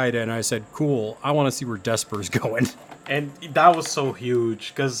activated Zoraida, and I said, cool, I want to see where Desper's going. And that was so huge,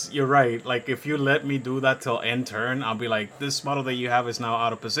 because you're right. Like, if you let me do that till end turn, I'll be like, this model that you have is now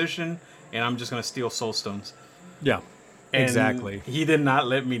out of position, and I'm just going to steal Soulstones. Yeah, and exactly. He did not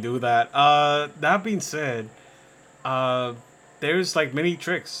let me do that. That being said, there's, like, many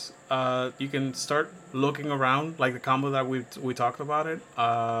tricks. You can start looking around, like the combo that we talked about it.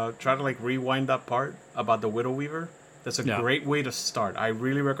 Try to, like, rewind that part about the Widow Weaver. That's a great way to start. I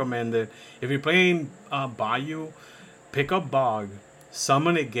really recommend it. If you're playing Bayou, pick up Bog,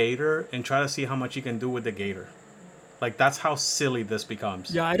 summon a Gator, and try to see how much you can do with the Gator. Like, that's how silly this becomes.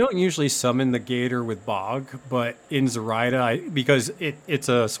 Yeah, I don't usually summon the Gator with Bog, but in Zoraida, because it's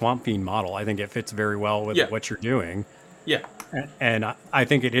a Swamp Fiend model, I think it fits very well with what you're doing. Yeah. And I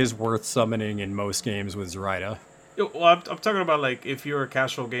think it is worth summoning in most games with Zoraida. Well, I'm talking about, like, if you're a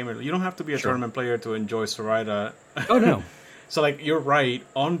casual gamer, you don't have to be a tournament player to enjoy Zoraida. Oh, no. So, like, you're right.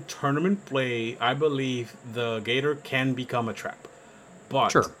 On tournament play, I believe the Gator can become a trap.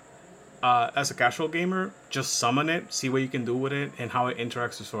 But as a casual gamer, just summon it, see what you can do with it, and how it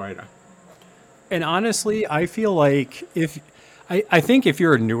interacts with Zoraida. And honestly, I feel like I think if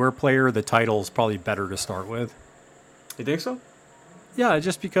you're a newer player, the title's probably better to start with. You think so? Yeah,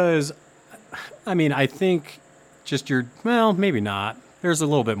 just because, I mean, I think just maybe not. There's a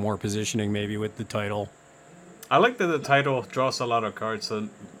little bit more positioning maybe with the title. I like that the title draws a lot of cards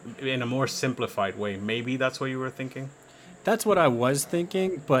in a more simplified way. Maybe that's what you were thinking? That's what I was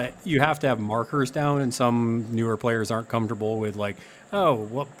thinking, but you have to have markers down, and some newer players aren't comfortable with, like,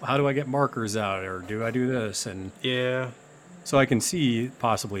 oh, how do I get markers out, or do I do this? And yeah. So I can see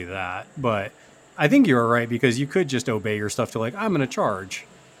possibly that, but I think you're right, because you could just obey your stuff to, like, I'm going to charge.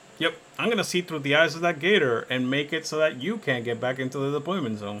 Yep, I'm going to see through the eyes of that Gator and make it so that you can't get back into the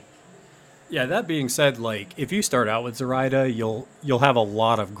deployment zone. Yeah, that being said, like, if you start out with Zoraida, you'll have a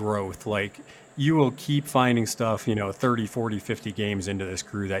lot of growth. Like, you will keep finding stuff, 30, 40, 50 games into this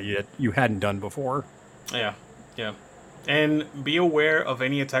crew that you hadn't done before. Yeah. And be aware of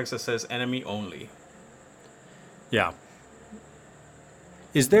any attacks that says enemy only. Yeah.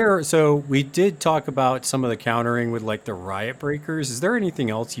 So we did talk about some of the countering with, like, the Riot Breakers. Is there anything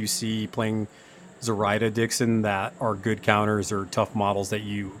else you see playing Zoraida, Dixon, that are good counters or tough models that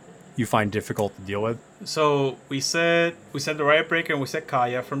you find difficult to deal with? So we said the Riot Breaker, and we said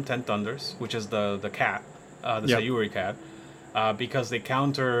Kaya from 10 Thunders, which is the cat, the Sayuri cat, because they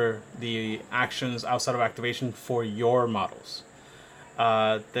counter the actions outside of activation for your models.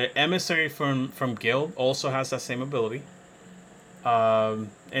 The Emissary from Guild also has that same ability. And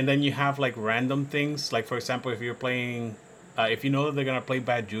then you have, like, random things, like, for example, if you're playing, if you know that they're gonna play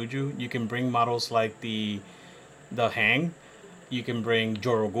Bad Juju, you can bring models like the Hang. You can bring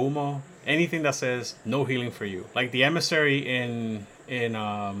Jorogumo, anything that says no healing for you. Like the Emissary in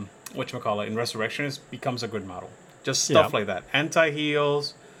whatchamacallit, in Resurrectionist becomes a good model. Just stuff like that.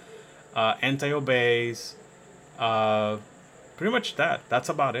 Anti-heals, anti-obeys, pretty much that. That's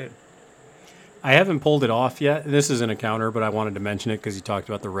about it. I haven't pulled it off yet. This isn't a counter, but I wanted to mention it because you talked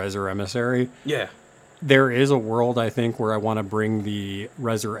about the Resur Emissary. Yeah. There is a world, I think, where I want to bring the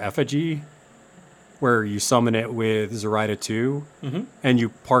Resur Effigy where you summon it with Zoraida 2, and you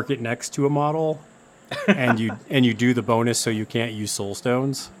park it next to a model, and you do the bonus so you can't use soul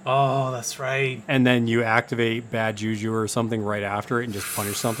stones. Oh, that's right. And then you activate bad juju or something right after it and just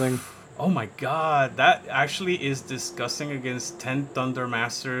punish something. Oh my god, that actually is disgusting against 10 Thunder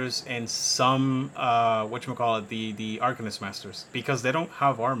Masters and some, whatchamacallit, the Arcanist Masters, because they don't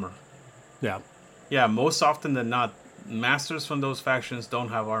have armor. Yeah. Yeah, most often than not, Masters from those factions don't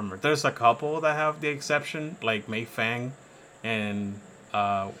have armor. There's a couple that have the exception, like Mei Fang and,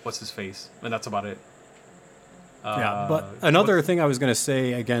 what's his face? And that's about it. Yeah, but another thing I was going to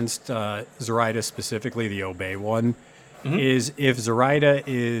say against Zoraida, specifically the Obey one, is if Zoraida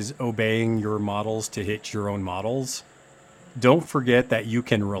is obeying your models to hit your own models, don't forget that you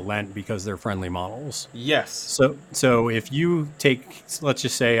can relent because they're friendly models. Yes. So if you take, let's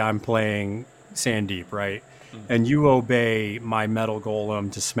just say I'm playing Sandeep, right? And you obey my metal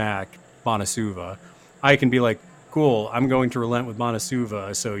golem to smack Bonasuva, I can be like, cool, I'm going to relent with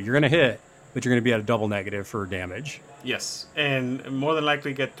Bonasuva, so you're going to hit, but you're going to be at a double negative for damage. Yes, and more than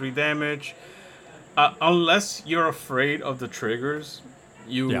likely get 3 damage. Unless you're afraid of the triggers,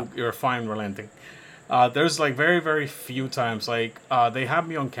 you're fine relenting. There's like very, very few times, like they have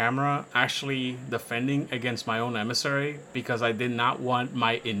me on camera actually defending against my own emissary because I did not want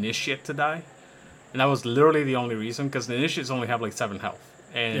my initiate to die. And that was literally the only reason, because the initiates only have like 7 health.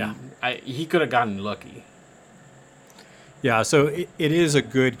 And he could have gotten lucky. Yeah, so it is a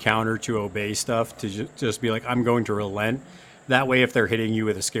good counter to obey stuff to just be like, I'm going to relent. That way, if they're hitting you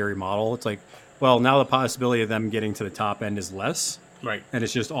with a scary model, it's like, well, now the possibility of them getting to the top end is less. Right. And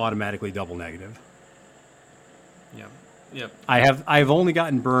it's just automatically double negative. Yeah. Yep. I've only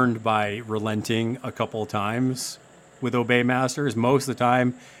gotten burned by relenting a couple of times with Obey Masters. Most of the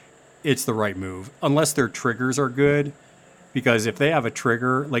time, it's the right move. Unless their triggers are good. Because if they have a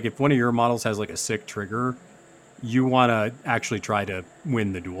trigger, like if one of your models has like a sick trigger, you want to actually try to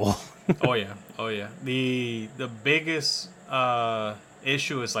win the duel. Oh yeah. The biggest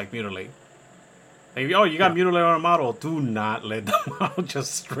issue is like mutilate. Like, you got mutilate on a model. Do not let the model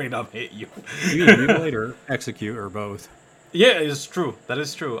just straight up hit you. You mean mutilate or execute or both? Yeah, it's true. That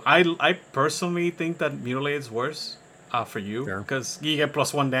is true. I personally think that mutilate is worse for you because you get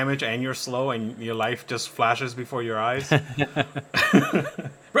 +1 damage and you're slow and your life just flashes before your eyes.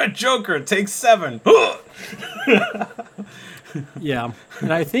 Red Joker takes 7. Yeah,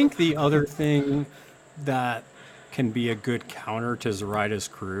 and I think the other thing that can be a good counter to Zoraida's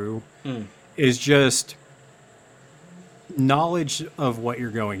crew is just knowledge of what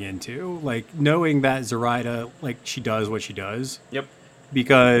you're going into. Like, knowing that Zoraida, like, she does what she does. Yep.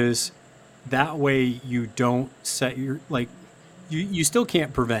 Because that way you don't set your, like, you still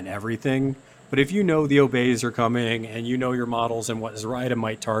can't prevent everything, but if you know the obeys are coming and you know your models and what Zoraida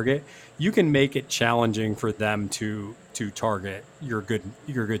might target, you can make it challenging for them to target your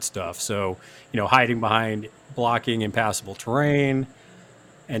good stuff. So, hiding behind blocking impassable terrain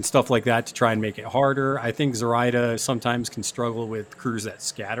and stuff like that to try and make it harder. I think Zoraida sometimes can struggle with crews that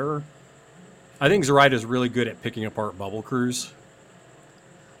scatter. I think Zoraida is really good at picking apart bubble crews.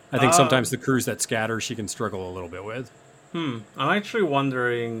 I think sometimes the crews that scatter she can struggle a little bit with. I'm actually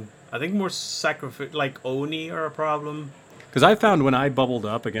wondering, I think more sacrifice, like Oni are a problem. Because I found when I bubbled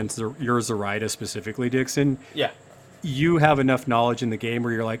up against your Zoraida specifically, Dixon, you have enough knowledge in the game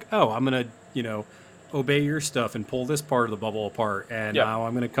where you're like, oh, I'm going to, obey your stuff and pull this part of the bubble apart, and now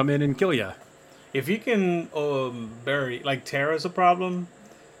I'm going to come in and kill you. If you can bury, like Terra is a problem,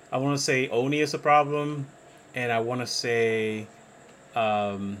 I want to say Oni is a problem, and I want to say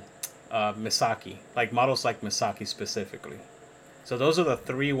Misaki, like models like Misaki specifically. So those are the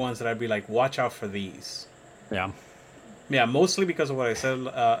 3 ones that I'd be like, watch out for these. Yeah, mostly because of what I said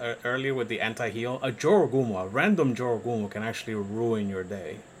earlier with the anti-heal. A random Jorogumo can actually ruin your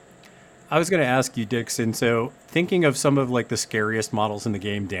day. I was going to ask you, Dixon, so thinking of some of like the scariest models in the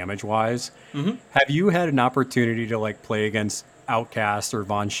game damage-wise, have you had an opportunity to like play against Outcast or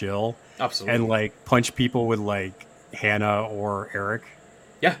Von Schill? Absolutely. And like punch people with like Hannah or Eric?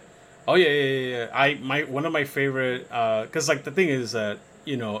 Yeah. Oh yeah. One of my favorite, because like the thing is that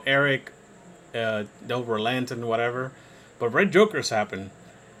Eric, they'll relent and whatever, but Red Jokers happen.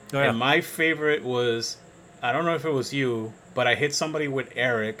 Oh, yeah. And my favorite was, I don't know if it was you, but I hit somebody with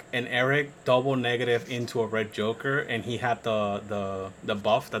Eric, and Eric double negative into a Red Joker, and he had the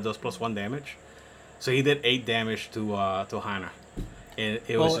buff that does +1 damage, so he did 8 damage to Hannah. And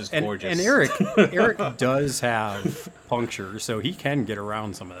it was just gorgeous. And Eric does have puncture, so he can get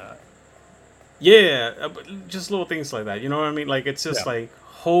around some of that. Yeah, just little things like that. You know what I mean? Like, it's just like,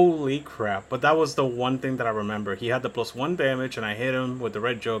 holy crap. But that was the one thing that I remember. He had the +1 damage, and I hit him with the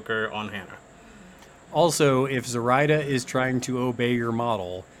Red Joker on Hannah. Also, if Zoraida is trying to obey your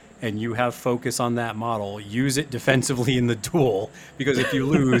model and you have focus on that model, use it defensively in the duel, because if you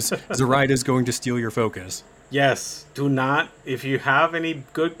lose, Zoraida is going to steal your focus. Yes, do not, if you have any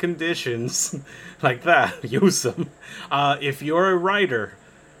good conditions like that, use them. If you're a rider,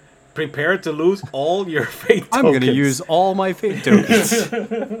 prepare to lose all your fate tokens. I'm going to use all my fate tokens.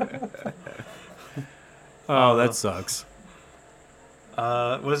 Oh, that sucks.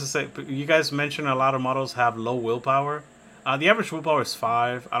 What does it say? You guys mentioned a lot of models have low willpower. The average willpower is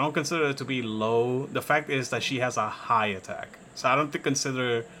 5. I don't consider it to be low. The fact is that she has a high attack. So I don't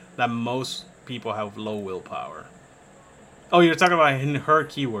consider that most people have low willpower. Oh, you're talking about in her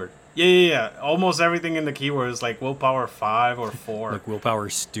keyword. Yeah. Almost everything in the keyword is like willpower 5 or 4. Like willpower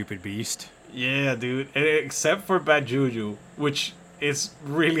stupid beast. Yeah, dude. Except for Bad Juju, which is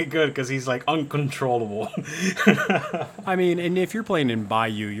really good because he's like uncontrollable. I mean, and if you're playing in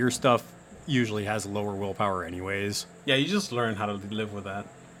Bayou, your stuff usually has lower willpower anyways. Yeah, you just learn how to live with that.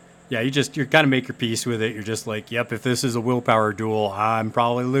 Yeah, you kind of make your peace with it. You're just like, yep, if this is a willpower duel, I'm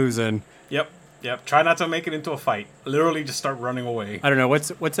probably losing. Yep. Try not to make it into a fight. Literally just start running away. I don't know.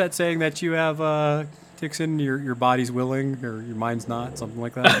 What's that saying that you have, Dixon? Your body's willing or your mind's not? Something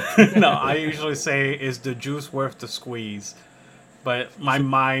like that? No, I usually say, is the juice worth the squeeze? But my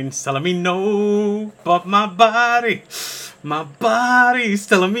mind's telling me no, but my body's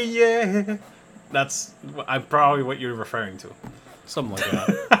telling me yeah. That's probably what you're referring to. Something like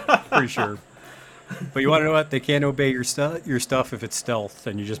that. Pretty sure. But you want to know what? They can't obey your stuff if it's stealth,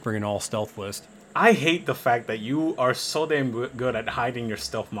 and you just bring an all stealth list. I hate the fact that you are so damn good at hiding your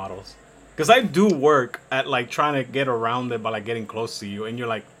stealth models. Because I do work at like trying to get around it by like getting close to you, and you're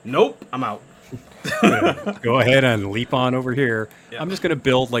like, nope, I'm out. Yeah, go ahead and leap on over here. Yeah. I'm just going to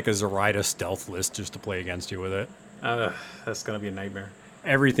build like a Zoraida stealth list just to play against you with it. That's going to be a nightmare.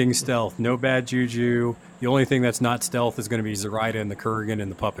 Everything's stealth. No bad juju. The only thing that's not stealth is going to be Zoraida and the Kurgan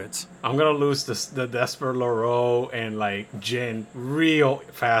and the puppets. I'm going to lose the Desper Loro and like Jin real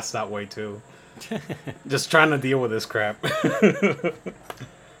fast that way too. Just trying to deal with this crap.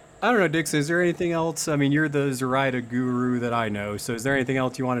 I don't know, Dix, is there anything else? I mean, you're the Zoraida guru that I know, so is there anything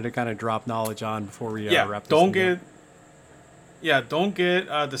else you wanted to kind of drop knowledge on before we wrap this don't thing up? Don't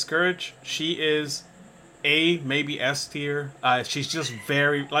get discouraged. She is A, maybe S tier. She's just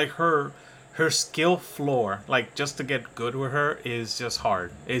very, like her skill floor, like just to get good with her is just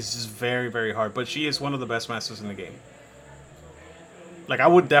hard. It's just very, very hard, but she is one of the best masters in the game. Like, I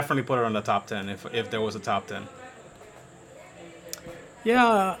would definitely put her on the top 10 if there was a top 10.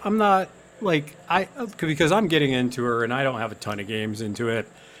 Yeah, I'm not because I'm getting into her and I don't have a ton of games into it.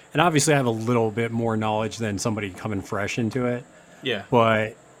 And obviously I have a little bit more knowledge than somebody coming fresh into it. Yeah.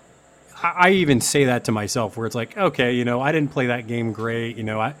 But I even say that to myself where it's like, okay, I didn't play that game great.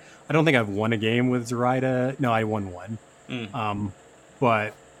 I don't think I've won a game with Zoraida. No, I won one.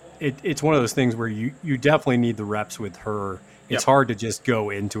 But it's one of those things where you definitely need the reps with her. It's hard to just go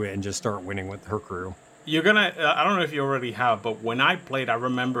into it and just start winning with her crew. You're gonna, I don't know if you already have, but when I played, I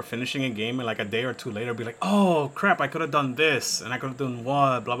remember finishing a game and like a day or two later be like, oh crap, I could have done this and I could have done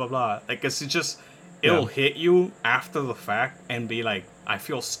what, blah, blah, blah. Like, it's just, it'll hit you after the fact and be like, I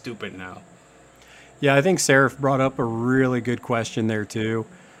feel stupid now. Yeah, I think Seraph brought up a really good question there too.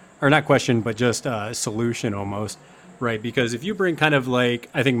 Or not question, but just a solution almost. Right, because if you bring kind of like,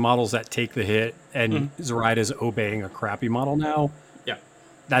 I think models that take the hit and Zoraida's obeying a crappy model now,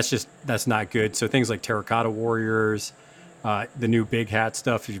 that's not good. So things like Terracotta Warriors, the new Big Hat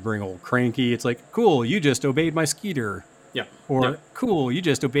stuff, if you bring old Cranky, it's like, cool, you just obeyed my Skeeter. Yeah. Or, cool, you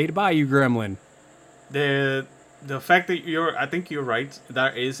just obeyed Bayou Gremlin. The fact that I think you're right,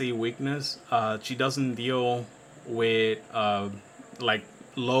 that is a weakness. She doesn't deal with, like,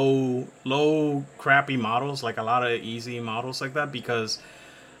 low crappy models, like a lot of easy models like that, because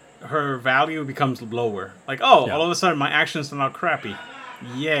her value becomes lower. Like, all of a sudden my actions are not crappy.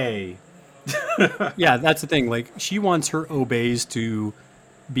 Yay. Yeah, that's the thing. Like, she wants her obeys to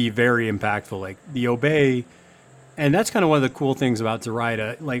be very impactful. Like, the obey, and that's kind of one of the cool things about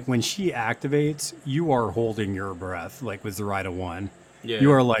Zoraida. Like, when she activates, you are holding your breath, like with Zoraida 1. Yeah.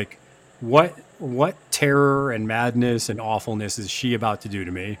 You are like, what terror and madness and awfulness is she about to do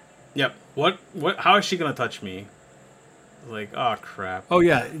to me? Yep. How is she going to touch me? Like, oh, crap. Oh,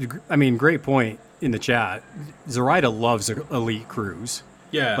 yeah. I mean, great point in the chat. Zoraida loves elite crews.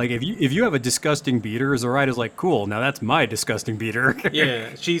 Yeah. Like, if you have a disgusting beater, Zoraida's like, cool, now that's my disgusting beater.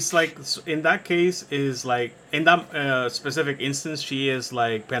 Yeah. She's like, in that case, is like, in that specific instance, she is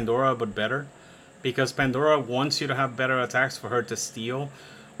like Pandora, but better. Because Pandora wants you to have better attacks for her to steal.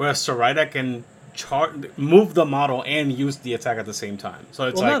 Whereas Zoraida can move the model and use the attack at the same time. So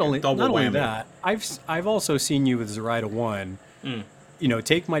it's well, like double not only whammy. that, I've also seen you with Zoraida 1. You know,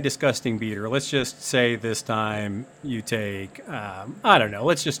 take my disgusting beater. Let's just say this time you take, I don't know,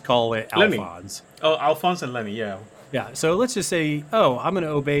 let's just call it Lenny. Alphonse. Oh, Alphonse and Lenny, yeah. Yeah, so let's just say, I'm going to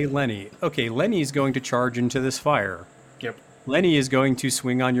obey Lenny. Okay, Lenny's going to charge into this fire. Yep. Lenny is going to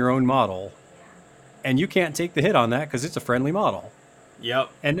swing on your own model. And you can't take the hit on that because it's a friendly model.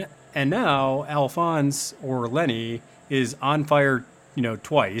 Yep. And now Alphonse or Lenny is on fire,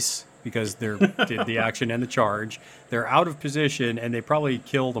 twice because they did the action and the charge. They're out of position and they probably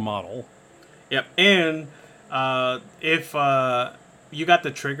kill the model. Yep. And if you got the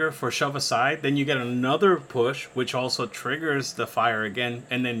trigger for shove aside, then you get another push, which also triggers the fire again,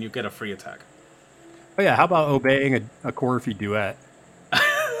 and then you get a free attack. Oh yeah, how about obeying a Corfy duet?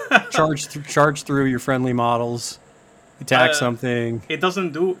 Charge through your friendly models, attack something. It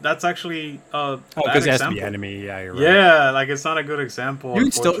doesn't do. That's actually because it has to be enemy. Yeah, you're right. Yeah, like it's not a good example.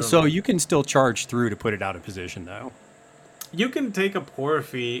 You can still charge through to put it out of position though. You can take a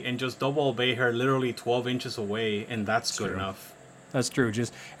Porphy and just double obey her literally 12 inches away, and that's good enough. That's true.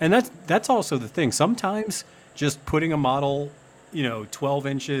 That's also the thing. Sometimes just putting a model, 12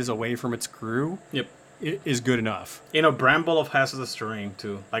 inches away from its crew. Yep. Is good enough. Bramble of hazardous terrain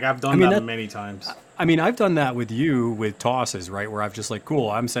too. Like I've done that many times. I mean, I've done that with you with tosses, right? Where I've just like, cool,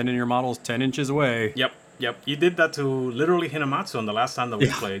 I'm sending your models 10 inches away. Yep. You did that to literally Hinamatsu on the last time that we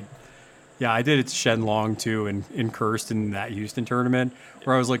played. Yeah, I did it to Shenlong too in Cursed in that Houston tournament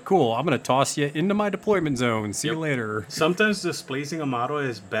where I was like, cool, I'm going to toss you into my deployment zone. See you later. Sometimes displacing a model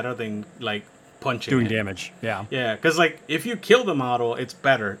is better than like punching doing damage. Yeah, because like if you kill the model, it's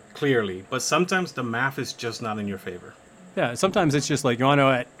better clearly, but sometimes the math is just not in your favor. Yeah, sometimes it's just like, you want to know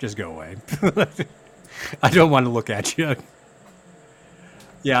what, just go away. I don't want to look at you.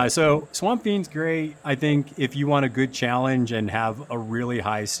 Yeah, so Swamp Fiend's great. I think if you want a good challenge and have a really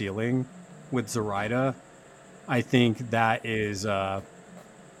high ceiling with Zoraida, I think that is that's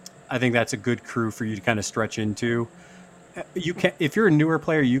a good crew for you to kind of stretch into. You can, if you're a newer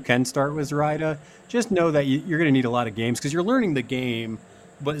player, you can start with Zoraida. Just know that you're going to need a lot of games because you're learning the game.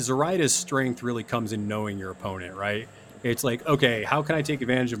 But Zoraida's strength really comes in knowing your opponent, right? It's like, okay, how can I take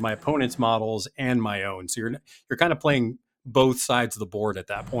advantage of my opponent's models and my own? So you're kind of playing both sides of the board at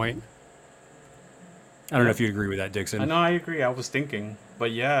that point. I don't know if you agree with that, Dixon. I know, I agree. I was thinking,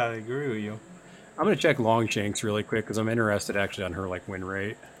 but yeah, I agree with you. I'm going to check Longshanks really quick because I'm interested actually on her win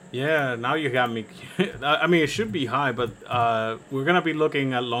rate. Yeah, now you got me. I mean, it should be high, but we're going to be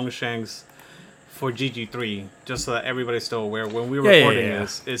looking at Longshanks for GG3, just so that everybody's still aware. When we're recording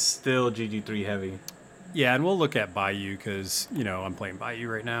this, it's still GG3 heavy. Yeah, and we'll look at Bayou because, I'm playing Bayou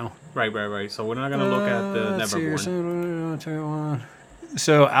right now. Right. So we're not going to look at the Neverborn.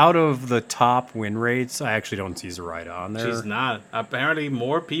 So out of the top win rates, I actually don't see Zoraida on there. She's not. Apparently,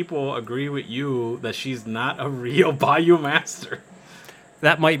 more people agree with you that she's not a real Bayou master.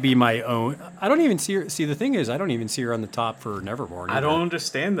 That might be my own. I don't even see her. See, the thing is, I don't even see her on the top for Neverborn either. I don't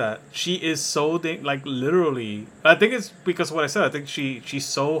understand that. She is so, like, literally. I think it's because of what I said. I think she's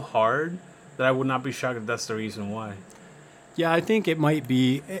so hard that I would not be shocked if that's the reason why. Yeah, I think it might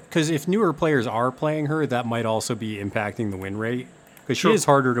be. Because if newer players are playing her, that might also be impacting the win rate. Because she is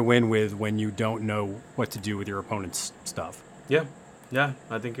harder to win with when you don't know what to do with your opponent's stuff. Yeah,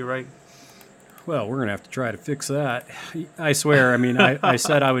 I think you're right. Well, we're going to have to try to fix that. I swear, I mean, I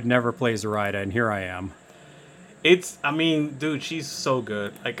said I would never play Zoraida, and here I am. Dude, she's so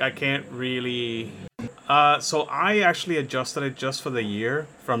good. Like, I can't really... So I actually adjusted it just for the year,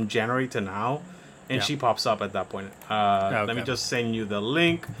 from January to now, and she pops up at that point. Okay. Let me just send you the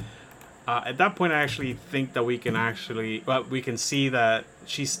link. At that point, I actually think that we can see that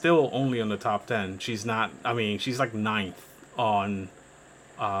she's still only on the top 10. She's not... I mean, she's like 9th on...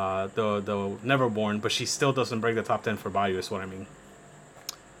 the Neverborn, but she still doesn't break the top 10 for Bayou, is what I mean.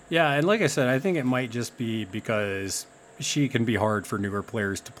 Yeah, and like I said, I think it might just be because she can be hard for newer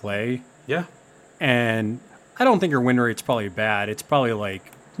players to play. Yeah. And I don't think her win rate's probably bad. It's probably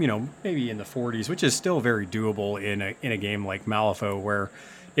like, maybe in the 40s, which is still very doable in a game like Malifaux, where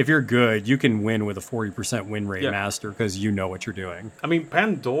if you're good, you can win with a 40% win rate master because you know what you're doing. I mean,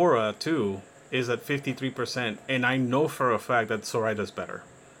 Pandora, too, is at 53%, and I know for a fact that Zoraida's better.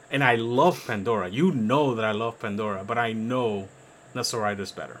 And I love Pandora. You know that I love Pandora, but I know that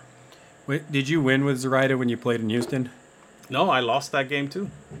Zoraida's better. Wait, did you win with Zoraida when you played in Houston? No, I lost that game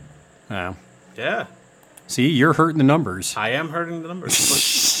too. Oh. Yeah. See, you're hurting the numbers. I am hurting the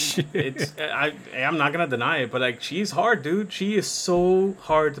numbers. I'm not going to deny it, but like, she's hard, dude. She is so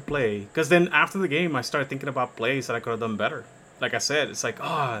hard to play. Because then after the game, I started thinking about plays that I could have done better. Like I said, it's like,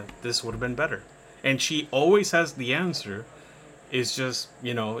 this would have been better. and she always has the answer. It's just,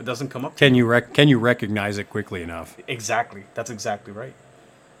 it doesn't come up. Can you recognize it quickly enough? Exactly. That's exactly right.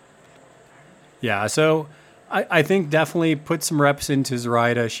 Yeah, so I think definitely put some reps into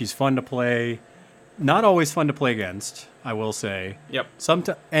Zoraida. She's fun to play. Not always fun to play against, I will say. Yep.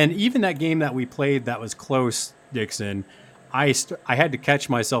 And even that game that we played that was close, Dixon, I had to catch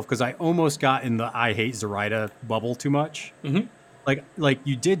myself because I almost got in the I hate Zoraida bubble too much. Mm-hmm. Like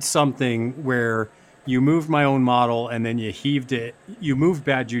you did something where you moved my own model and then you heaved it. You moved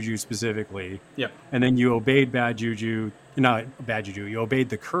Bad Juju specifically. Yep. And then you obeyed Bad Juju. Not Bad Juju. You obeyed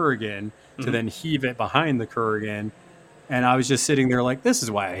the Kurgan to then heave it behind the Kurgan. And I was just sitting there like, this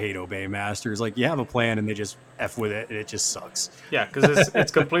is why I hate Obey Masters. Like, you have a plan and they just F with it and it just sucks. Yeah, because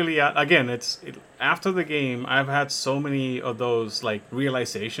it's completely... Again, after the game, I've had so many of those, like,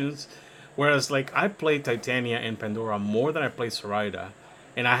 realizations. Whereas, like, I played Titania and Pandora more than I played Zoraida.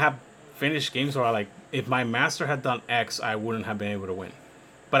 And I have finished games where, like, if my master had done X, I wouldn't have been able to win.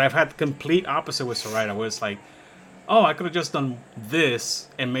 But I've had complete opposite with Zoraida, where it's like, oh, I could have just done this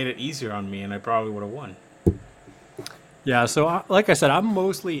and made it easier on me, and I probably would have won. Yeah, so like I said, I'm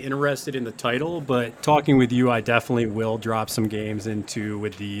mostly interested in the title, but talking with you, I definitely will drop some games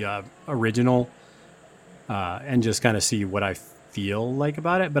with the original and just kind of see what I feel like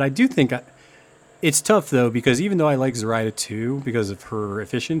about it. But I do think it's tough, though, because even though I like Zoraida 2 because of her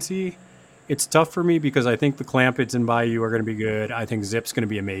efficiency, it's tough for me because I think the Clampids and Bayou are going to be good. I think Zip's going to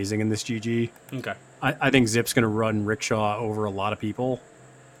be amazing in this GG. Okay. I think Zip's going to run Rickshaw over a lot of people.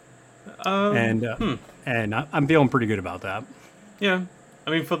 And I'm feeling pretty good about that. Yeah. I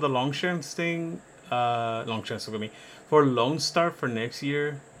mean, for the Long Chance thing, for Lone Star for next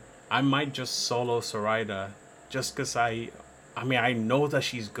year, I might just solo Zoraida just because I know that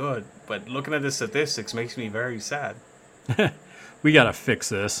she's good, but looking at the statistics makes me very sad. We got to fix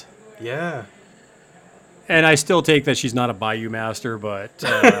this. Yeah. And I still take that she's not a Bayou Master, but...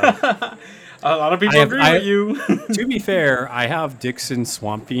 a lot of people agree with you. To be fair, I have Dixon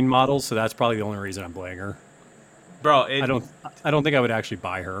Swamp Fiend models, so that's probably the only reason I'm playing her. Bro, I don't think I would actually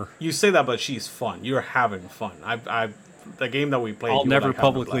buy her. You say that, but she's fun. You're having fun. The game that we played. I'll never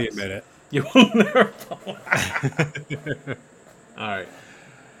publicly admit it. You will never. All right.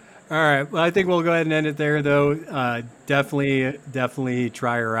 All right. Well, I think we'll go ahead and end it there, though. Definitely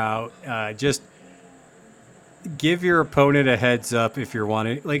try her out. Just give your opponent a heads up if you're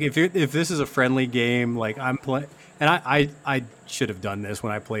wanting. Like if this is a friendly game, like I'm playing, and I should have done this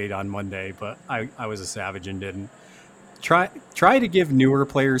when I played on Monday, but I was a savage and didn't. Try to give newer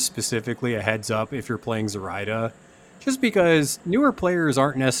players specifically a heads up if you're playing Zoraida, just because newer players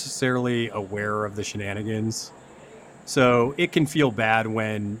aren't necessarily aware of the shenanigans. So it can feel bad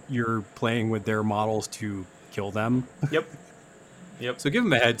when you're playing with their models to kill them. Yep. So give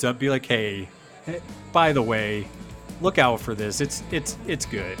them a heads up. Be like, hey, by the way, look out for this. It's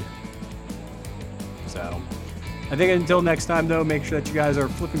good. So I think until next time, though, make sure that you guys are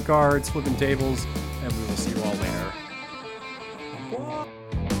flipping cards, flipping tables, and we will see you